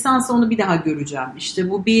bu bir insansa onu bir daha göreceğim. İşte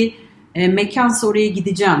bu bir mekansa oraya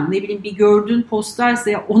gideceğim. Ne bileyim, bir gördüğün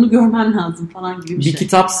posterse onu görmen lazım falan gibi bir şey. Bir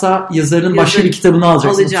kitapsa yazarın başka bir kitabını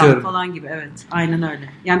alacaksın. Alacağım falan gibi, evet. Aynen öyle.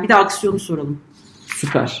 Yani bir de aksiyonu soralım.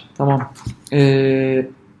 Süper. Tamam.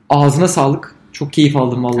 Ağzına sağlık. Çok keyif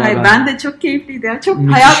aldım vallahi. Hayır, ben de çok keyifliydi ya. Çok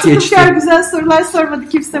müthiş hayatımda geçti. bu kadar güzel sorular sormadı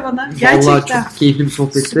kimse bana. Gerçekten. Vallahi çok keyifli bir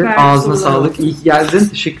sohbetti. Süper Ağzına sağlık. İyi ki geldin.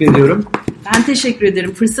 Teşekkür ediyorum. Ben teşekkür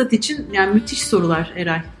ederim fırsat için. Yani müthiş sorular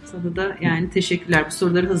Eray. Sana da yani teşekkürler bu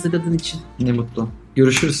soruları hazırladığın için. Ne mutlu.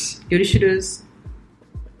 Görüşürüz. Görüşürüz.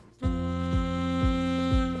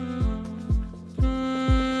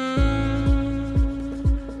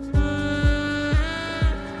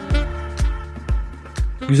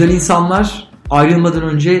 Güzel insanlar, ayrılmadan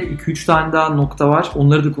önce 2-3 tane daha nokta var.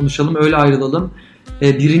 Onları da konuşalım, öyle ayrılalım.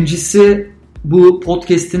 Birincisi, bu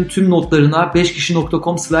podcast'in tüm notlarına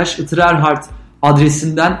 5kişi.com/Itır Erhart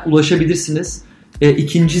adresinden ulaşabilirsiniz.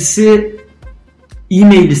 İkincisi,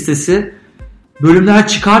 e-mail listesi. Bölümler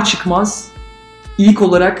çıkar çıkmaz ilk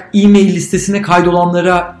olarak e-mail listesine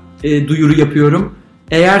kaydolanlara duyuru yapıyorum.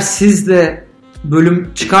 Eğer siz de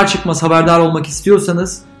bölüm çıkar çıkmaz haberdar olmak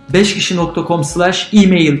istiyorsanız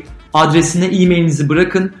 5kişi.com/email adresine e-mailinizi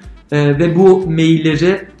bırakın ve bu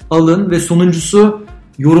mailleri alın ve sonuncusu,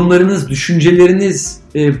 yorumlarınız, düşünceleriniz,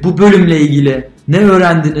 bu bölümle ilgili ne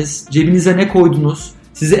öğrendiniz, cebinize ne koydunuz,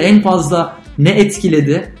 sizi en fazla ne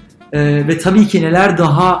etkiledi ve tabii ki neler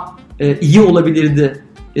daha iyi olabilirdi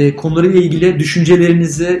konularıyla ilgili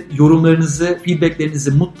düşüncelerinizi, yorumlarınızı,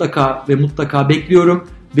 feedbacklerinizi mutlaka ve mutlaka bekliyorum.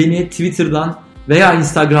 Beni Twitter'dan veya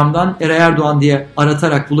Instagram'dan Eray Erdoğan diye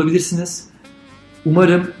aratarak bulabilirsiniz.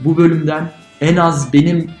 Umarım bu bölümden en az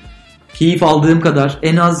benim keyif aldığım kadar,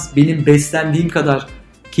 en az benim beslendiğim kadar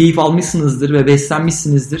keyif almışsınızdır ve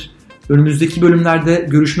beslenmişsinizdir. Önümüzdeki bölümlerde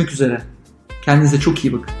görüşmek üzere. Kendinize çok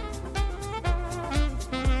iyi bakın.